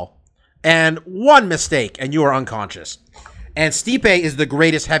small, and one mistake and you are unconscious. And Stipe is the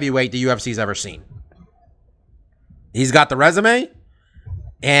greatest heavyweight the UFC's ever seen. He's got the resume,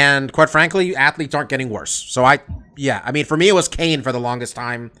 and quite frankly, athletes aren't getting worse. So I mean, for me, it was Kane for the longest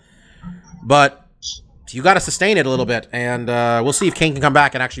time, but you got to sustain it a little bit, and we'll see if Kane can come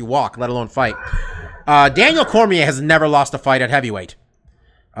back and actually walk, let alone fight. Daniel Cormier has never lost a fight at heavyweight.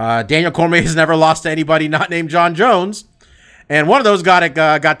 Daniel Cormier has never lost to anybody not named John Jones, and one of those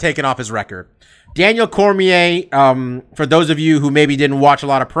got taken off his record. Daniel Cormier, for those of you who maybe didn't watch a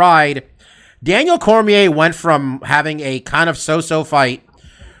lot of Pride, Daniel Cormier went from having a kind of so-so fight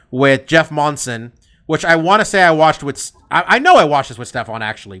with Jeff Monson, which I want to say I watched with... I know I watched this with Stefan,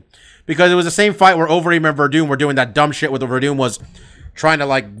 actually, because it was the same fight where Overeem and Verdum were doing that dumb shit where the Verdum was trying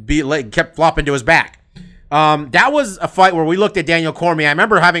to, kept flopping to his back. That was a fight where we looked at Daniel Cormier. I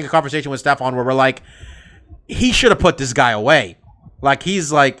remember having a conversation with Stefan where we're like, he should have put this guy away. Like,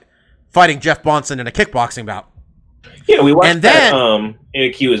 he's, fighting Jeff Monson in a kickboxing bout. Yeah, we watched and then,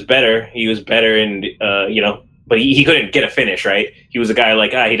 that. He was better. He was better, and but he couldn't get a finish. Right? He was a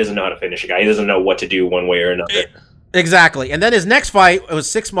guy he doesn't know how to finish a guy. He doesn't know what to do one way or another. Exactly. And then his next fight, it was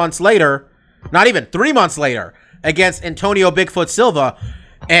 6 months later, not even 3 months later, against Antonio Bigfoot Silva,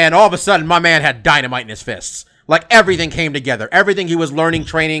 and all of a sudden, my man had dynamite in his fists. Like, everything came together. Everything he was learning,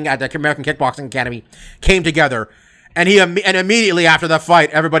 training at the American Kickboxing Academy came together. And immediately after that fight,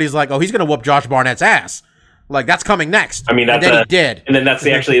 everybody's like, oh, he's going to whoop Josh Barnett's ass. Like, that's coming next. I mean, and then he did. And then that's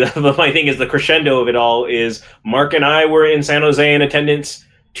the funny thing is the crescendo of it all is Mark and I were in San Jose in attendance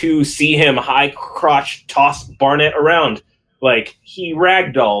to see him high crotch toss Barnett around. Like, he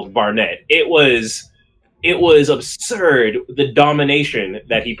ragdolled Barnett. It was absurd, the domination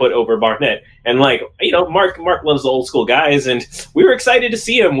that he put over Barnett. And Mark loves the old school guys, and we were excited to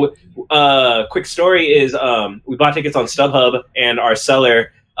see him. Quick story is we bought tickets on StubHub, and our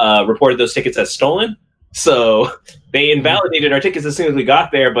seller reported those tickets as stolen. So they invalidated our tickets as soon as we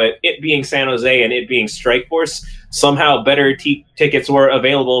got there, but it being San Jose and it being Strikeforce, somehow better tickets were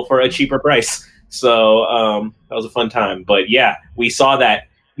available for a cheaper price. So that was a fun time. But yeah, we saw that.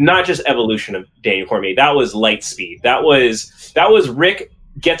 Not just evolution of Daniel Cormier. That was light speed. That was Rick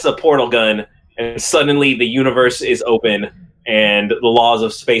gets a portal gun and suddenly the universe is open and the laws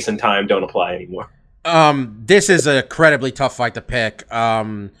of space and time don't apply anymore. This is an incredibly tough fight to pick.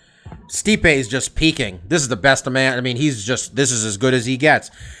 Stipe is just peaking. This is the best man. I mean, this is as good as he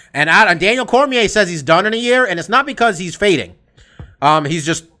gets. And Daniel Cormier says he's done in a year, and it's not because he's fading. He's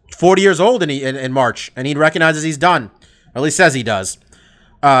just 40 years old in March, and he recognizes he's done. Or at least says he does.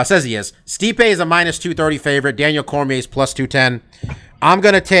 Says he is. Stipe is a minus 230 favorite. Daniel Cormier is plus 210. I'm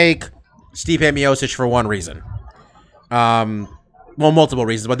going to take Stipe Miocic for one reason. Multiple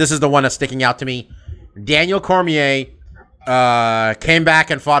reasons, but this is the one that's sticking out to me. Daniel Cormier came back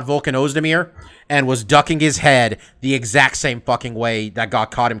and fought Volkan Ozdemir and was ducking his head the exact same fucking way that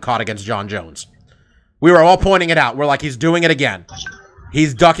got him caught against John Jones. We were all pointing it out. We're like, he's doing it again.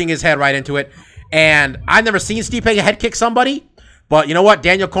 He's ducking his head right into it. And I've never seen Stipe head kick somebody. But you know what?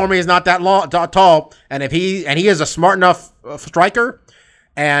 Daniel Cormier is not that tall, and he is a smart enough striker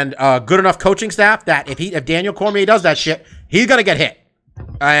and good enough coaching staff that if Daniel Cormier does that shit, he's gonna get hit.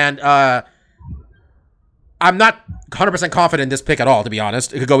 And I'm not 100% confident in this pick at all, to be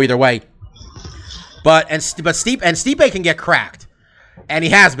honest. It could go either way. But Stipe can get cracked, and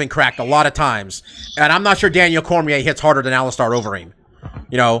he has been cracked a lot of times. And I'm not sure Daniel Cormier hits harder than Alistair Overeem.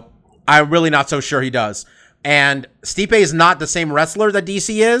 I'm really not so sure he does. And Stipe is not the same wrestler that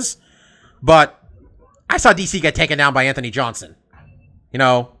DC is, but I saw DC get taken down by Anthony Johnson.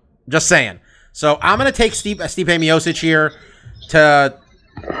 Just saying. So I'm going to take Stipe Miocic here to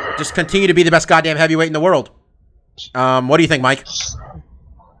just continue to be the best goddamn heavyweight in the world. What do you think, Mike?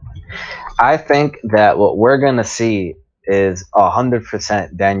 I think that what we're going to see is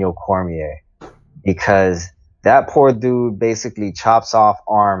 100% Daniel Cormier, because that poor dude basically chops off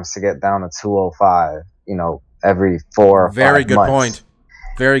arms to get down to 205. Every 4 or 5 Very good months. point.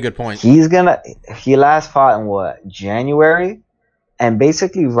 Very good point. He last fought in January? And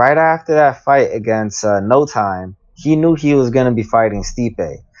basically right after that fight against No Time, he knew he was going to be fighting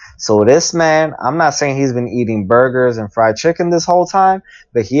Stipe. So this man, I'm not saying he's been eating burgers and fried chicken this whole time,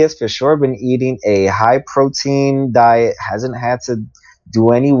 but he has for sure been eating a high protein diet, hasn't had to do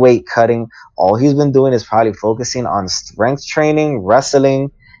any weight cutting. All he's been doing is probably focusing on strength training,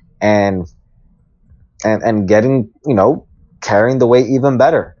 wrestling, and getting, carrying the weight even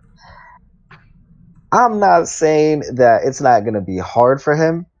better. I'm not saying that it's not going to be hard for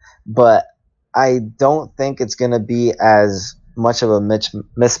him, but I don't think it's going to be as much of a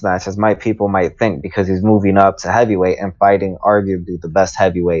mismatch as people might think, because he's moving up to heavyweight and fighting arguably the best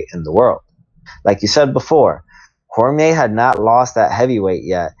heavyweight in the world. Like you said before, Cormier had not lost at heavyweight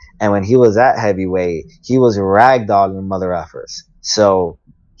yet, and when he was at heavyweight, he was ragdolling mother effers. So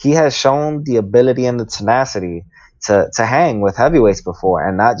he has shown the ability and the tenacity to hang with heavyweights before,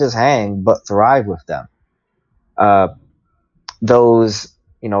 and not just hang, but thrive with them. Those,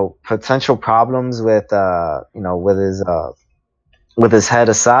 potential problems with, with his head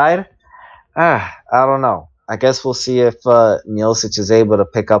aside, I don't know. I guess we'll see if Miocic is able to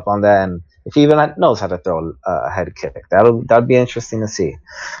pick up on that, and if he even knows how to throw a head kick. That'd be interesting to see.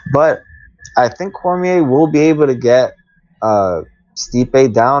 But I think Cormier will be able to get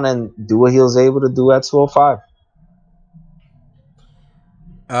Stipe down and do what he was able to do at 205.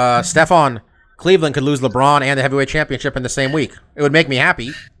 Stefan, Cleveland could lose LeBron and the heavyweight championship in the same week. It would make me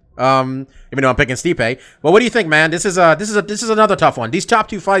happy. Even though I'm picking Stipe. But what do you think, man? This is another tough one. These top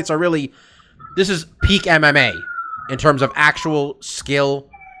 2 fights are really, this is peak MMA in terms of actual skill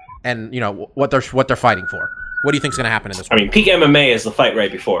and what they're fighting for. What do you think is going to happen in this one? I mean, peak MMA is the fight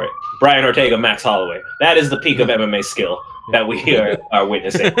right before it. Brian Ortega, Max Holloway. That is the peak of MMA skill that we are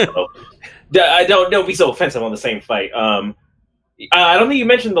witnessing. So, don't be so offensive on the same fight. I don't think you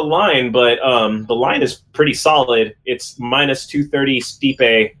mentioned the line, but the line is pretty solid. It's minus 230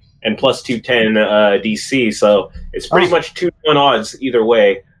 Stipe and plus 210 DC, so it's pretty much 2-1 odds either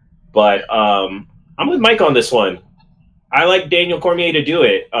way. But I'm with Mike on this one. I like Daniel Cormier to do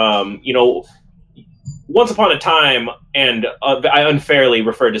it. Once upon a time, and I unfairly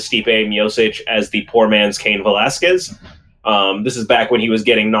referred to Stipe Miocic as the poor man's Cain Velasquez. This is back when he was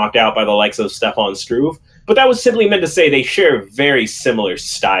getting knocked out by the likes of Stefan Struve. But that was simply meant to say they share very similar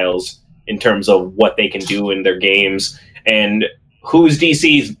styles in terms of what they can do in their games. And who's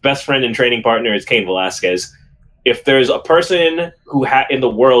DC's best friend and training partner is Cain Velasquez. If there's a person who in the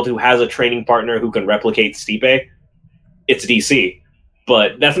world who has a training partner who can replicate Stipe, it's DC.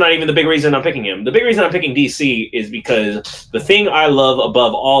 But that's not even the big reason I'm picking him. The big reason I'm picking DC is because the thing I love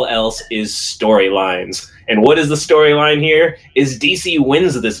above all else is storylines. And what is the storyline here? Is DC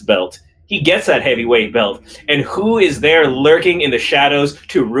wins this belt. He gets that heavyweight belt. And who is there lurking in the shadows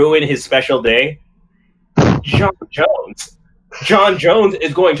to ruin his special day? Jon Jones. Jon Jones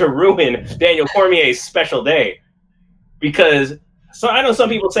is going to ruin Daniel Cormier's special day. Because I know some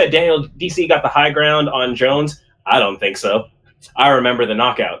people said Daniel DC got the high ground on Jones. I don't think so. I remember the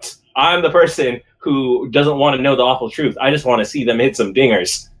knockouts. I'm the person who doesn't want to know the awful truth. I just want to see them hit some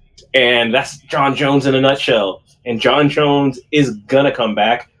dingers. And that's Jon Jones in a nutshell. And Jon Jones is going to come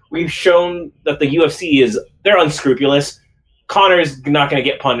back. We've shown that the UFC they're unscrupulous. Conor's not going to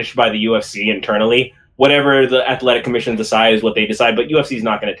get punished by the UFC internally. Whatever the athletic commission decides is what they decide, but UFC's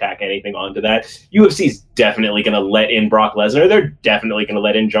not going to tack anything onto that. UFC's definitely going to let in Brock Lesnar. They're definitely going to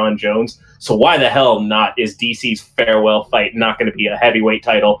let in Jon Jones. So why the hell not is DC's farewell fight not going to be a heavyweight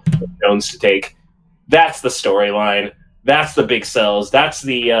title for Jones to take? That's the storyline. That's the big sells. That's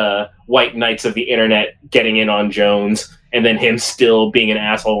the white knights of the internet getting in on Jones, and then him still being an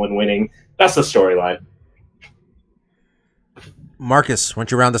asshole and winning. That's the storyline. Marcus, why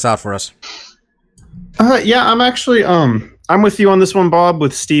don't you round this out for us? Yeah, I'm actually I'm with you on this one, Bob,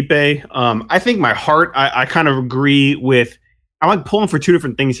 with Stipe. I think my heart, I kind of agree with. I'm like pulling for two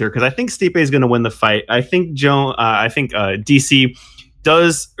different things here because I think Stipe is going to win the fight. I think DC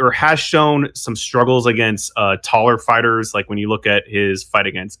does or has shown some struggles against taller fighters, like when you look at his fight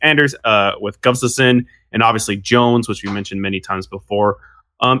against Anders with Gustafsson, and obviously Jones, which we mentioned many times before.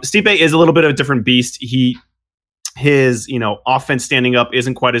 Stipe is a little bit of a different beast. His offense standing up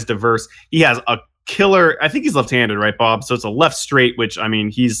isn't quite as diverse. He has a killer. I think he's left-handed, right, Bob? So it's a left straight, which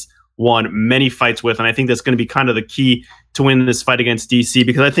he's won many fights with, and I think that's going to be kind of the key to win this fight against DC,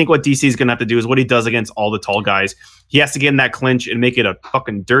 because I think what DC is going to have to do is what he does against all the tall guys. He has to get in that clinch and make it a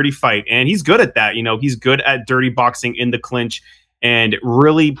fucking dirty fight, and he's good at that. He's good at dirty boxing in the clinch and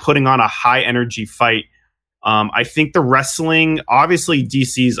really putting on a high energy fight. I think the wrestling, obviously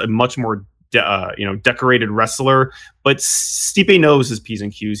DC's a much more decorated wrestler, but Stipe knows his P's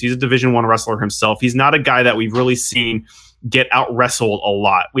and Q's. He's a Division I wrestler himself. He's not a guy that we've really seen get out wrestled a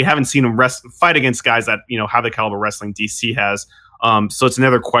lot. We haven't seen him fight against guys that have the caliber wrestling DC has. So it's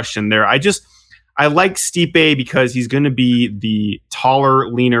another question there. I like Stipe because he's going to be the taller,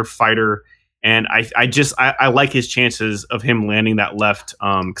 leaner fighter, and I like his chances of him landing that left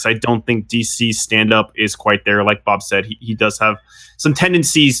because I don't think DC's stand up is quite there. Like Bob said, he does have some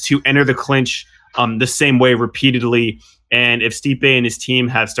tendencies to enter the clinch the same way repeatedly. And if Stipe and his team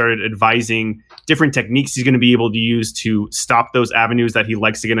have started advising different techniques he's going to be able to use to stop those avenues that he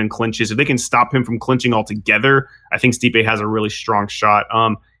likes to get in clinches. If they can stop him from clinching altogether, I think Stipe has a really strong shot.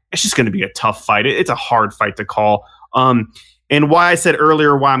 It's just going to be a tough fight. It's a hard fight to call. And why I said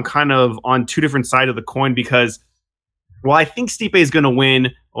earlier why I'm kind of on two different sides of the coin, because while I think Stipe is going to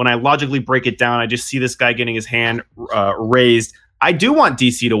win, when I logically break it down, I just see this guy getting his hand raised. I do want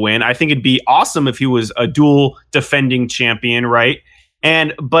DC to win. I think it'd be awesome if he was a dual defending champion, right?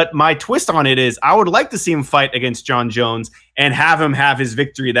 But my twist on it is I would like to see him fight against John Jones and have him have his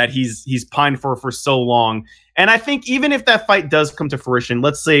victory that he's pined for so long. And I think even if that fight does come to fruition,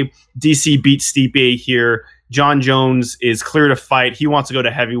 let's say DC beats Stipe here, John Jones is clear to fight. He wants to go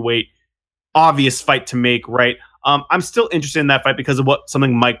to heavyweight. Obvious fight to make, right? I'm still interested in that fight because of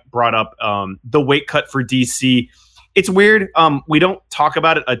something Mike brought up, the weight cut for DC. It's weird. We don't talk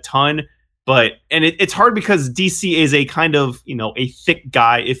about it a ton, but it's hard because DC is a kind of, a thick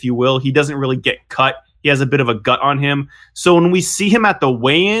guy, if you will. He doesn't really get cut. He has a bit of a gut on him. So when we see him at the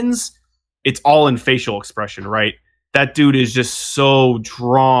weigh-ins, it's all in facial expression, right? That dude is just so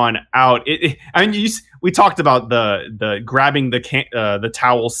drawn out. We talked about the grabbing the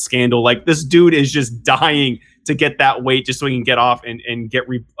towel scandal. Like, this dude is just dying to get that weight just so he can get off and get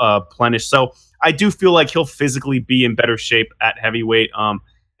replenished. So I do feel like he'll physically be in better shape at heavyweight.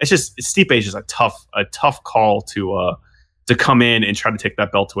 It's just Stipe is just a tough call to come in and try to take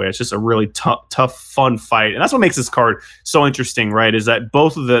that belt away. It's just a really tough, fun fight, and that's what makes this card so interesting, right? Is that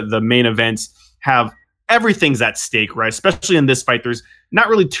both of the main events have everything's at stake, right? Especially in this fight, there's not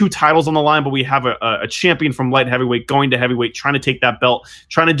really two titles on the line, but we have a champion from light heavyweight going to heavyweight, trying to take that belt,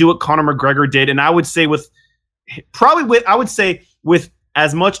 trying to do what Conor McGregor did, and I would say with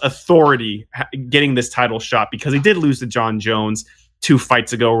as much authority getting this title shot, because he did lose to John Jones 2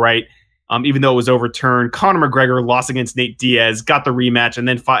 fights ago, right? Even though it was overturned. Conor McGregor lost against Nate Diaz, got the rematch, and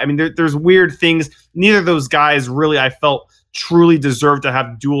then fought. I mean, there's weird things. Neither of those guys really, I felt, truly deserve to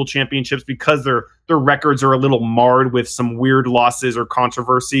have dual championships because their records are a little marred with some weird losses or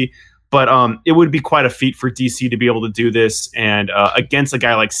controversy. But it would be quite a feat for DC to be able to do this, and against a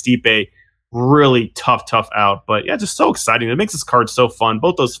guy like Stipe, really tough out. But yeah, just so exciting. It makes this card so fun.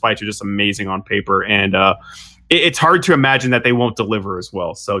 Both those fights are just amazing on paper, and it's hard to imagine that they won't deliver as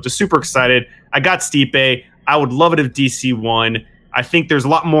well. So just super excited. I got Stipe. I would love it if DC won. I think there's a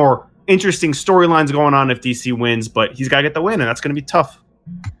lot more interesting storylines going on if DC wins, but he's got to get the win, and that's going to be tough.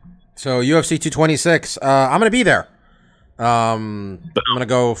 So UFC 226, I'm going to be there. I'm going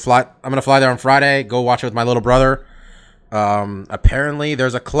to fly there on Friday, go watch it with my little brother. Apparently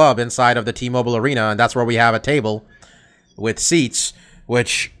there's a club inside of the T-Mobile Arena, and that's where we have a table with seats,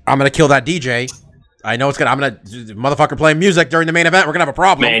 which I'm going to kill that DJ. I know I'm going to motherfucker playing music during the main event. We're going to have a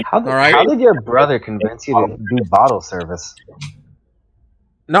problem. Man, How did your brother convince you to do bottle service?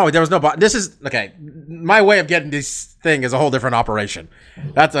 No, there was no this is okay. My way of getting this thing is a whole different operation.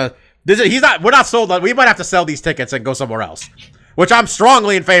 We're not sold. We might have to sell these tickets and go somewhere else, which I'm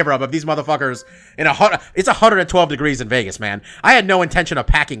strongly in favor of. If these motherfuckers it's 112 degrees in Vegas, man. I had no intention of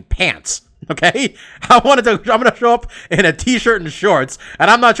packing pants. Okay, I'm gonna show up in a t-shirt and shorts, and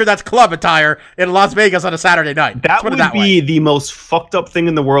I'm not sure that's club attire in Las Vegas on a Saturday night. That would be the most fucked up thing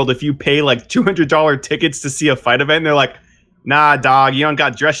in the world if you pay like $200 tickets to see a fight event. And they're like, nah, dog, you don't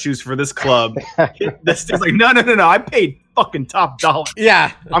got dress shoes for this club. This is like, no. I paid fucking top dollar.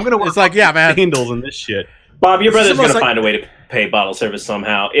 Yeah, I'm gonna work. It's like, yeah, man, handles in this shit. Bob, your brother's going to find a way to pay bottle service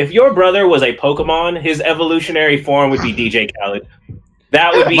somehow. If your brother was a Pokemon, his evolutionary form would be DJ Khaled.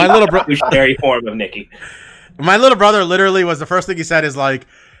 That would be my evolutionary form of Nikki. My little brother literally was the first thing he said is like,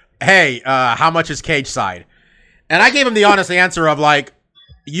 hey, how much is cage side? And I gave him the honest answer of like,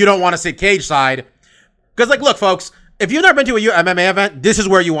 you don't want to sit cage side. Because like, look, folks, if you've never been to a MMA event, this is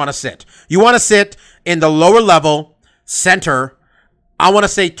where you want to sit. You want to sit in the lower level, center, I want to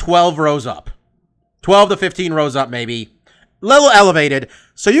say 12 rows up. 12 to 15 rows up, maybe. Little elevated,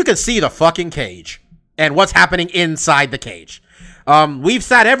 so you can see the fucking cage and what's happening inside the cage. We've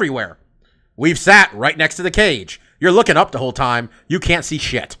sat everywhere. We've sat right next to the cage. You're looking up the whole time. You can't see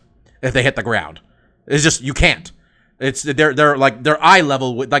shit if they hit the ground. It's just, you can't. They're like, they're eye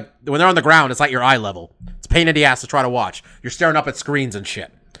level. Like, when they're on the ground, it's like your eye level. It's a pain in the ass to try to watch. You're staring up at screens and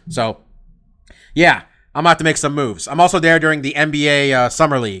shit. So, yeah, I'm about to make some moves. I'm also there during the NBA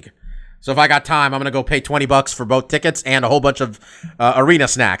Summer League. So if I got time, I'm going to go pay $20 for both tickets and a whole bunch of arena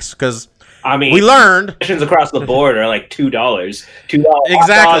snacks. Because, I mean, we learned options across the board are like $2. $2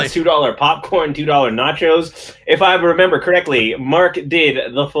 exactly. $2 popcorn, $2 nachos. If I remember correctly, Mark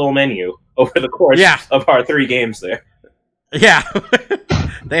did the full menu over the course of our 3 games there. Yeah.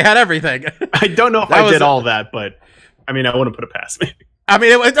 They had everything. I don't know if I did all that, but I mean, I want to put it past me. I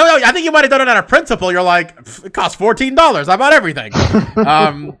mean, I think you might have done it out of principle. You're like, it costs $14. I bought everything.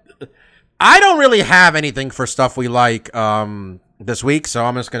 I don't really have anything for stuff we like this week, so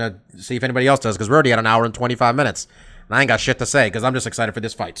I'm just going to see if anybody else does, because we're already at an hour and 25 minutes. And I ain't got shit to say, because I'm just excited for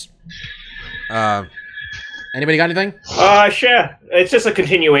this fight. Anybody got anything? Sure. It's just a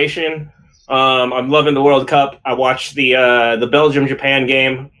continuation. I'm loving the World Cup. I watched the Belgium-Japan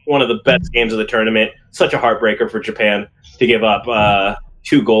game, one of the best games of the tournament. Such a heartbreaker for Japan to give up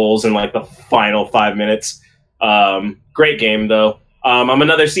 2 goals in like the final 5 minutes. Great game, though. I'm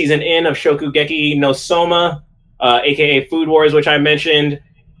another season in of Shokugeki no Soma, aka Food Wars, which I mentioned.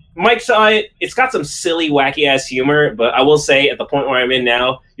 Mike saw it. It's got some silly, wacky-ass humor, but I will say at the point where I'm in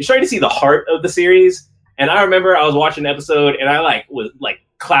now, you're starting to see the heart of the series. And I remember I was watching an episode, and I was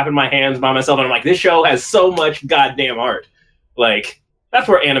clapping my hands by myself, and I'm like, this show has so much goddamn heart. Like, that's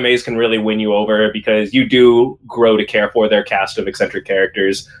where animes can really win you over, because you do grow to care for their cast of eccentric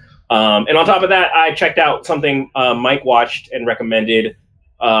characters. And on top of that, I checked out something Mike watched and recommended,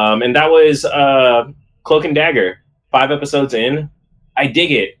 and that was Cloak and Dagger. 5 episodes in. I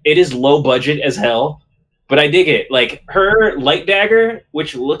dig it. It is low budget as hell, but I dig it. Like, her light dagger,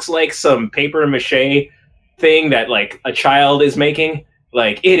 which looks like some paper mache thing that, like, a child is making,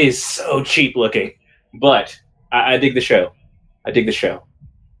 like, it is so cheap looking. But I dig the show. I dig the show.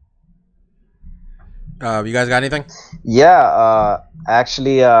 You guys got anything? Yeah,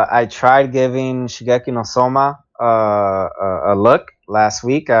 actually, I tried giving Shigeki no Soma a look last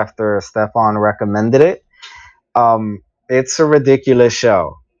week after Stefan recommended it. It's a ridiculous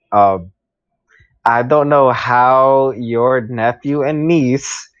show. I don't know how your nephew and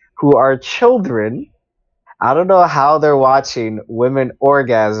niece, who are children, I don't know how they're watching women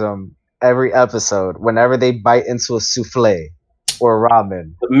orgasm every episode whenever they bite into a souffle or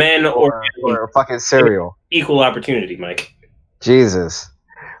ramen. Men or fucking cereal. Equal opportunity, Mike. Jesus.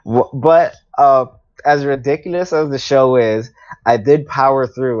 But as ridiculous as the show is, I did power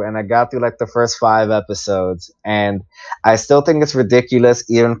through, and I got through like the first 5 episodes, and I still think it's ridiculous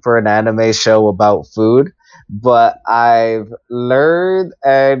even for an anime show about food, but I've learned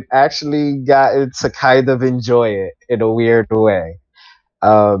and actually gotten to kind of enjoy it in a weird way.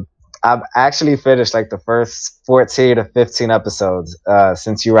 I've actually finished like the first 14 to 15 episodes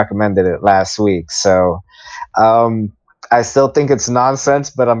since you recommended it last week, so I still think it's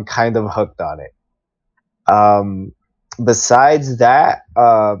nonsense, but I'm kind of hooked on it. Besides that,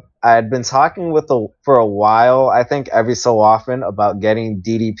 I had been talking for a while, I think every so often, about getting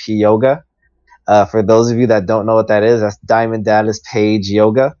DDP Yoga. For those of you that don't know what that is, that's Diamond Dallas Page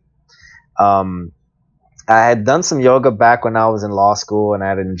Yoga. I had done some yoga back when I was in law school, and I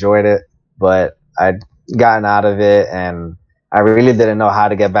had enjoyed it, but I'd gotten out of it, and I really didn't know how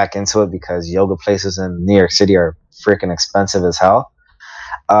to get back into it because yoga places in New York City are freaking expensive as hell.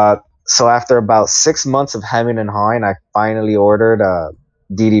 So after about 6 months of hemming and hawing, I finally ordered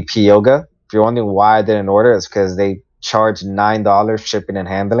DDP Yoga. If you're wondering why I didn't order, it's because they charge $9 shipping and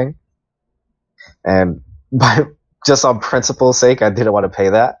handling. And just on principle's sake, I didn't want to pay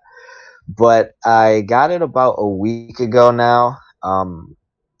that. But I got it about a week ago now.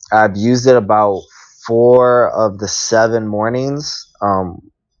 I've used it about 4 of the 7 mornings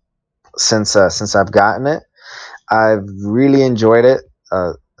since I've gotten it. I've really enjoyed it.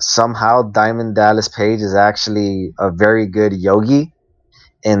 Somehow Diamond Dallas Page is actually a very good yogi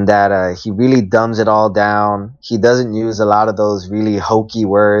in that he really dumbs it all down. He doesn't use a lot of those really hokey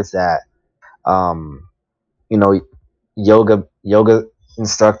words that yoga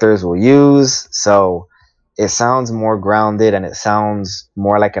instructors will use. So it sounds more grounded, and it sounds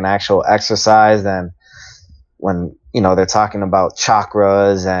more like an actual exercise than when they're talking about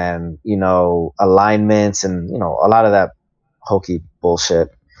chakras and alignments and a lot of that hokey bullshit.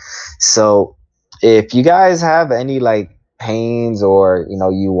 So if you guys have any like pains, or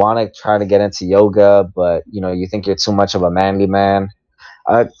you want to try to get into yoga, but you think you're too much of a manly man,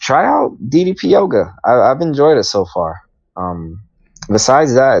 try out DDP Yoga. I've enjoyed it so far.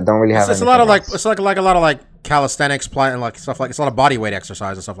 Besides that, I don't really have. It's a lot of like it's like a lot of like calisthenics, playing like stuff like it's a lot of body weight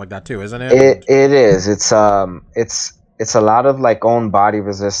exercise and stuff like that too, isn't it? It is. It's a lot of like own body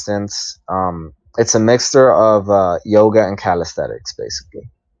resistance. It's a mixture of yoga and calisthenics, basically.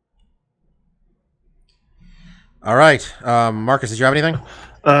 All right, Marcus, did you have anything?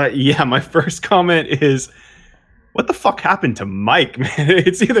 Yeah, my first comment is, what the fuck happened to Mike, man?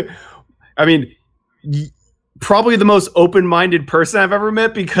 It's either, I mean, probably the most open-minded person I've ever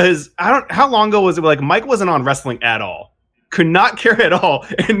met, because how long ago was it? Like, Mike wasn't on wrestling at all. could not care at all,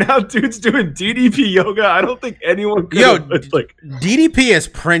 and now dude's doing DDP yoga. I don't think anyone could. Yo, like DDP is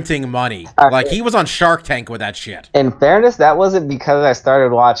printing money. Like he was on Shark Tank with that shit. In fairness, that wasn't because I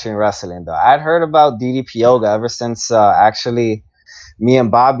started watching wrestling, though. I'd heard about DDP yoga ever since actually me and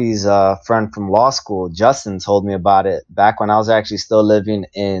Bobby's friend from law school, Justin, told me about it back when I was actually still living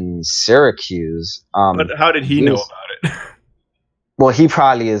in Syracuse. but how did he know about it? Well, he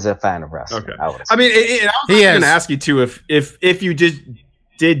probably is a fan of wrestling. Okay. I mean, I was going to ask you too if you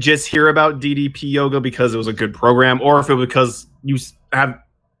did just hear about DDP yoga because it was a good program, or if it was because you have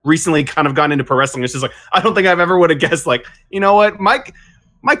recently kind of gotten into pro wrestling. It's just like, I don't think I've ever would have guessed, like, you know what, Mike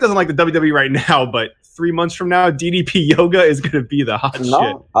doesn't like the WWE right now, but 3 months from now, DDP yoga is going to be the hot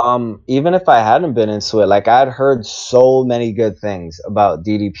shit. Even if I hadn't been into it, like, I'd heard so many good things about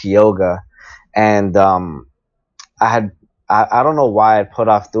DDP yoga, and I don't know why I put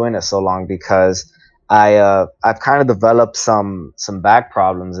off doing it so long, because I've kind of developed some back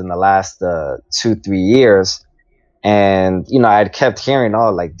problems in the last 2-3 years, and I'd kept hearing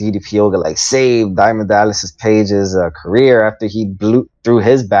like DDP yoga like saved Diamond Dallas's Page's career after he threw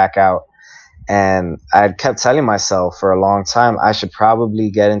his back out, and I'd kept telling myself for a long time I should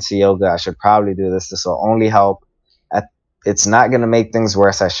probably get into yoga. I should probably do this. This will only help. It's not gonna make things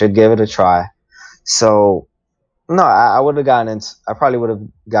worse. I should give it a try. So. No, I would have gotten it. I probably would have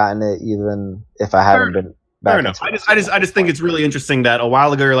gotten it even if I hadn't been back. Fair enough. I just think it's really interesting that a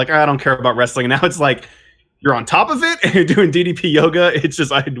while ago you're like, I don't care about wrestling, and now it's like you're on top of it and you're doing DDP yoga. It's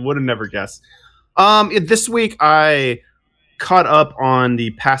just, I would have never guessed. This week I caught up on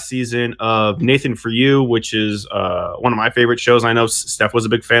the past season of Nathan For You, which is one of my favorite shows. I know Steph was a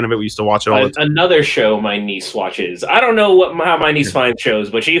big fan of it. We used to watch it all the time. Another show my niece watches. I don't know how my niece finds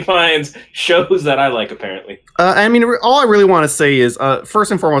shows, but she finds shows that I like, apparently. I mean, all I really want to say is, first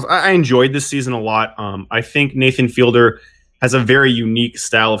and foremost, I enjoyed this season a lot. I think Nathan Fielder has a very unique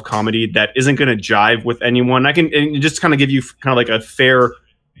style of comedy that isn't going to jive with anyone. And just kind of give you kind of like a fair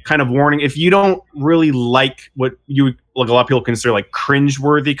kind of warning. If you don't really like what you like, a lot of people consider like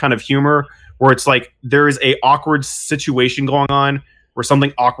cringe-worthy kind of humor, where it's like there is a awkward situation going on, where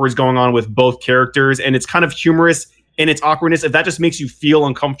something awkward is going on with both characters, and it's kind of humorous in its awkwardness. If that just makes you feel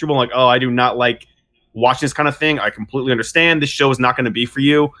uncomfortable, like, oh, I do not like watching this kind of thing, I completely understand. This show is not going to be for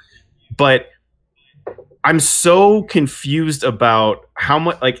you. But I'm so confused about how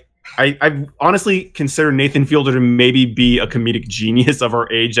much, like, I honestly consider Nathan Fielder to maybe be a comedic genius of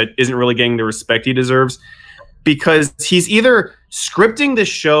our age that isn't really getting the respect he deserves, because he's either scripting this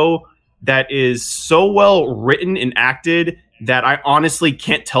show that is so well written and acted that I honestly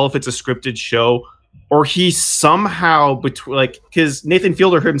can't tell if it's a scripted show, or he somehow because Nathan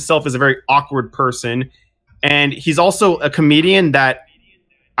Fielder himself is a very awkward person, and he's also a comedian that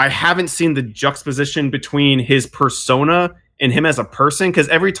I haven't seen the juxtaposition between his persona and him as a person, because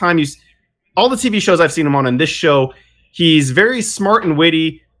every time all the TV shows I've seen him on, and this show, he's very smart and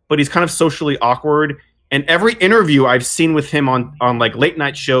witty, but he's kind of socially awkward. And every interview I've seen with him on like late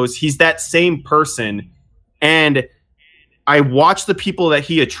night shows, he's that same person. And I watch the people that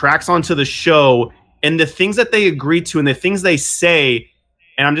he attracts onto the show and the things that they agree to and the things they say,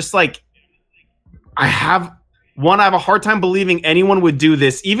 and I'm just like, I have a hard time believing anyone would do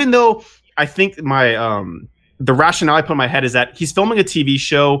this, even though I think my the rationale I put in my head is that he's filming a TV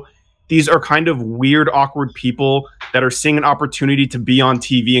show. These are kind of weird, awkward people that are seeing an opportunity to be on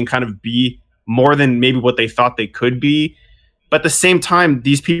TV and kind of be more than maybe what they thought they could be. But at the same time,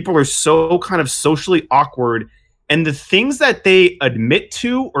 these people are so kind of socially awkward, and the things that they admit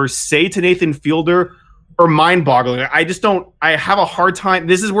to or say to Nathan Fielder are mind-boggling. I have a hard time.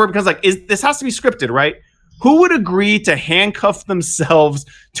 This is where it becomes like, this has to be scripted, right? Who would agree to handcuff themselves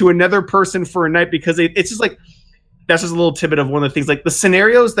to another person for a night? Because it's just like, that's just a little tidbit of one of the things, like the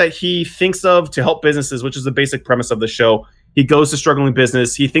scenarios that he thinks of to help businesses, which is the basic premise of the show. He goes to struggling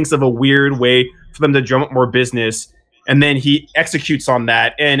business. He thinks of a weird way for them to drum up more business, and then he executes on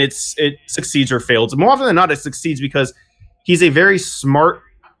that, and it succeeds or fails. More often than not, it succeeds because he's a very smart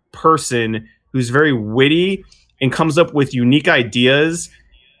person who's very witty and comes up with unique ideas.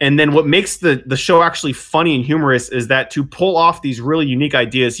 And then what makes the show actually funny and humorous is that to pull off these really unique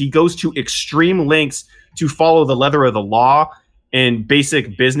ideas, he goes to extreme lengths to follow the letter of the law and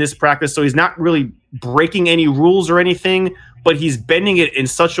basic business practice. So he's not really breaking any rules or anything, but he's bending it in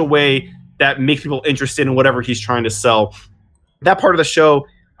such a way that makes people interested in whatever he's trying to sell. That part of the show,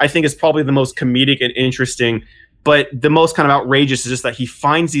 I think, is probably the most comedic and interesting, but the most kind of outrageous is just that he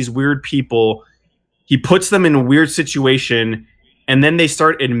finds these weird people, he puts them in a weird situation, and then they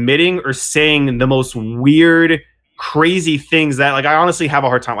start admitting or saying the most weird, crazy things that, like, I honestly have a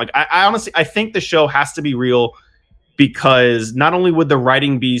hard time. Like, I honestly think the show has to be real, because not only would the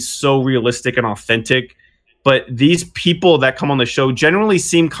writing be so realistic and authentic, but these people that come on the show generally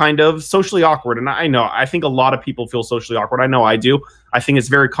seem kind of socially awkward. And I think a lot of people feel socially awkward. I know I do. I think it's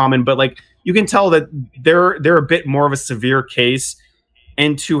very common, but like you can tell that they're a bit more of a severe case.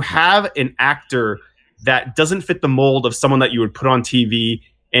 And to have an actor that doesn't fit the mold of someone that you would put on TV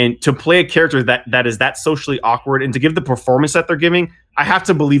and to play a character that is that socially awkward and to give the performance that they're giving, I have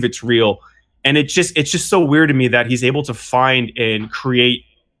to believe it's real. And it's just so weird to me that he's able to find and create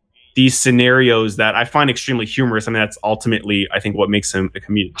these scenarios that I find extremely humorous. I mean, that's ultimately, I think, what makes him a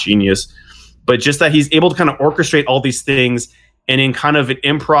comedic genius. But just that he's able to kind of orchestrate all these things and in kind of an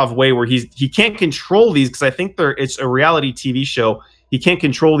improv way where he can't control these, because I think it's a reality TV show. He can't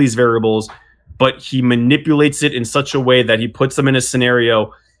control these variables, but he manipulates it in such a way that he puts them in a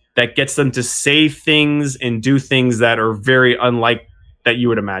scenario that gets them to say things and do things that are very unlike that you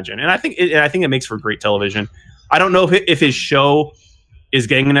would imagine. And I think it makes for great television. I don't know if his show is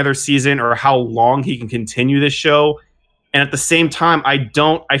getting another season or how long he can continue this show. And at the same time,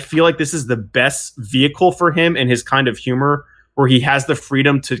 I feel like this is the best vehicle for him and his kind of humor, where he has the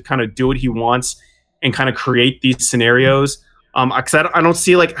freedom to kind of do what he wants and kind of create these scenarios. Because I don't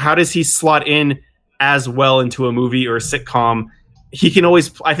see, like, how does he slot in as well into a movie or a sitcom? He can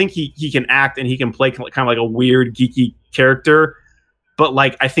always, I think he can act and he can play kind of like a weird, geeky character. But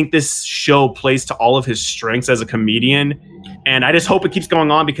like, I think this show plays to all of his strengths as a comedian. And I just hope it keeps going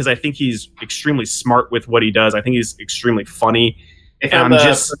on because I think he's extremely smart with what he does. I think he's extremely funny. If I'm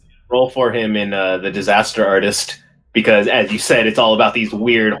just role for him in The Disaster Artist, because as you said, it's all about these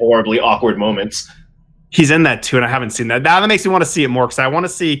weird, horribly awkward moments. He's in that too, and I haven't seen that. Now that makes me want to see it more because I want to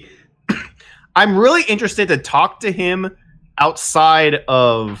see. I'm really interested to talk to him outside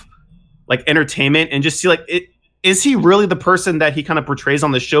of like entertainment and just see like is he really the person that he kind of portrays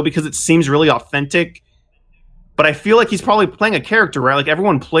on the show, because it seems really authentic. But I feel like he's probably playing a character, right? Like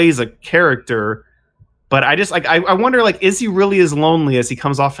everyone plays a character, but I just like I wonder, like, is he really as lonely as he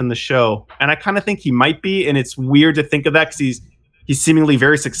comes off in the show? And I kind of think he might be, and it's weird to think of that because he's seemingly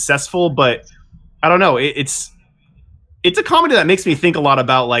very successful, but I don't know. It's a comedy that makes me think a lot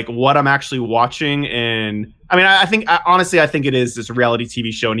about like what I'm actually watching. And I mean, I think it is this reality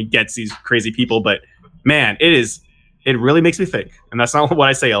TV show and he gets these crazy people, but man, it really makes me think. And that's not what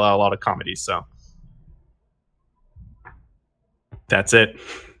I say a lot of comedies. So that's it.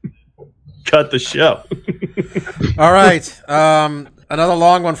 Cut the show. All right. Another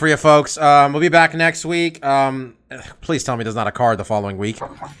long one for you folks. We'll be back next week. Please tell me there's not a card the following week.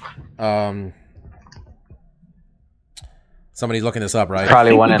 Somebody's looking this up, right?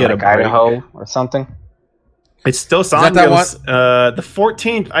 Probably one in like Idaho or something. It's still San Diego. The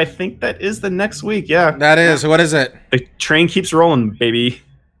 14th. I think that is the next week. Yeah, that is. What is it? The train keeps rolling, baby.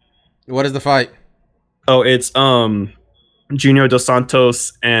 What is the fight? Oh, it's Junior Dos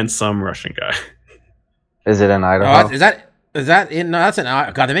Santos and some Russian guy. Is it in Idaho? Is that in? No, that's in.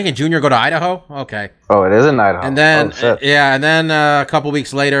 God, they're making Junior go to Idaho. Okay. Oh, it is in Idaho. And then and then a couple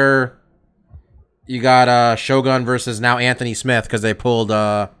weeks later, you got Shogun versus now Anthony Smith because they pulled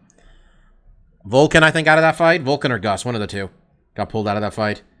Vulcan, I think, out of that fight. Vulcan or Gus, one of the two, got pulled out of that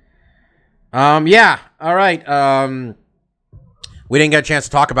fight. Yeah. All right. We didn't get a chance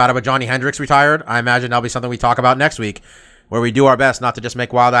to talk about it, but Johnny Hendricks retired. I imagine that'll be something we talk about next week, where we do our best not to just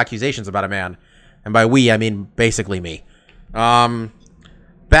make wild accusations about a man. And by we, I mean basically me.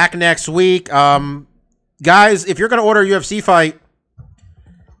 Back next week. Guys, if you're going to order a UFC fight,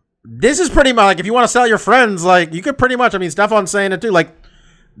 this is pretty much like if you want to sell your friends, like you could pretty much, I mean, Stefan's saying it too, like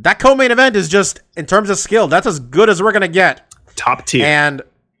that co-main event is just, in terms of skill, that's as good as we're going to get. Top tier. And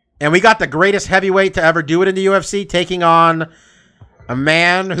we got the greatest heavyweight to ever do it in the UFC, taking on a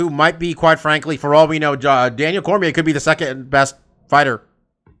man who might be, quite frankly, for all we know, Daniel Cormier could be the second best fighter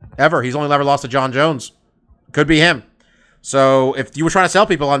ever. He's only ever lost to John Jones. Could be him. So if you were trying to sell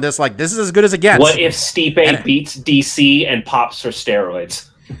people on this, like, this is as good as it gets. What if Stipe beats DC and pops for steroids?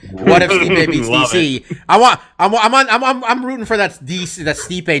 What if Stipe beats DC? I'm rooting for that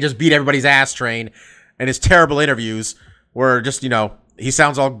Stipe just beat everybody's ass train and his terrible interviews where just, he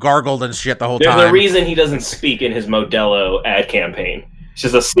sounds all gargled and shit the whole time. There's a reason he doesn't speak in his Modelo ad campaign. It's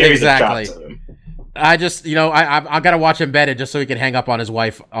just a series of shots of him. I just, I gotta watch Embedded just so he can hang up on his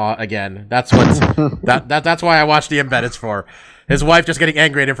wife again. That's what that's why I watch the Embeddeds for. His wife just getting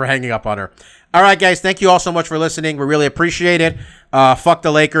angry at him for hanging up on her. All right, guys, thank you all so much for listening. We really appreciate it. Fuck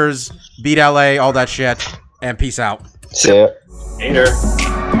the Lakers, beat LA, all that shit, and peace out. See ya. Later.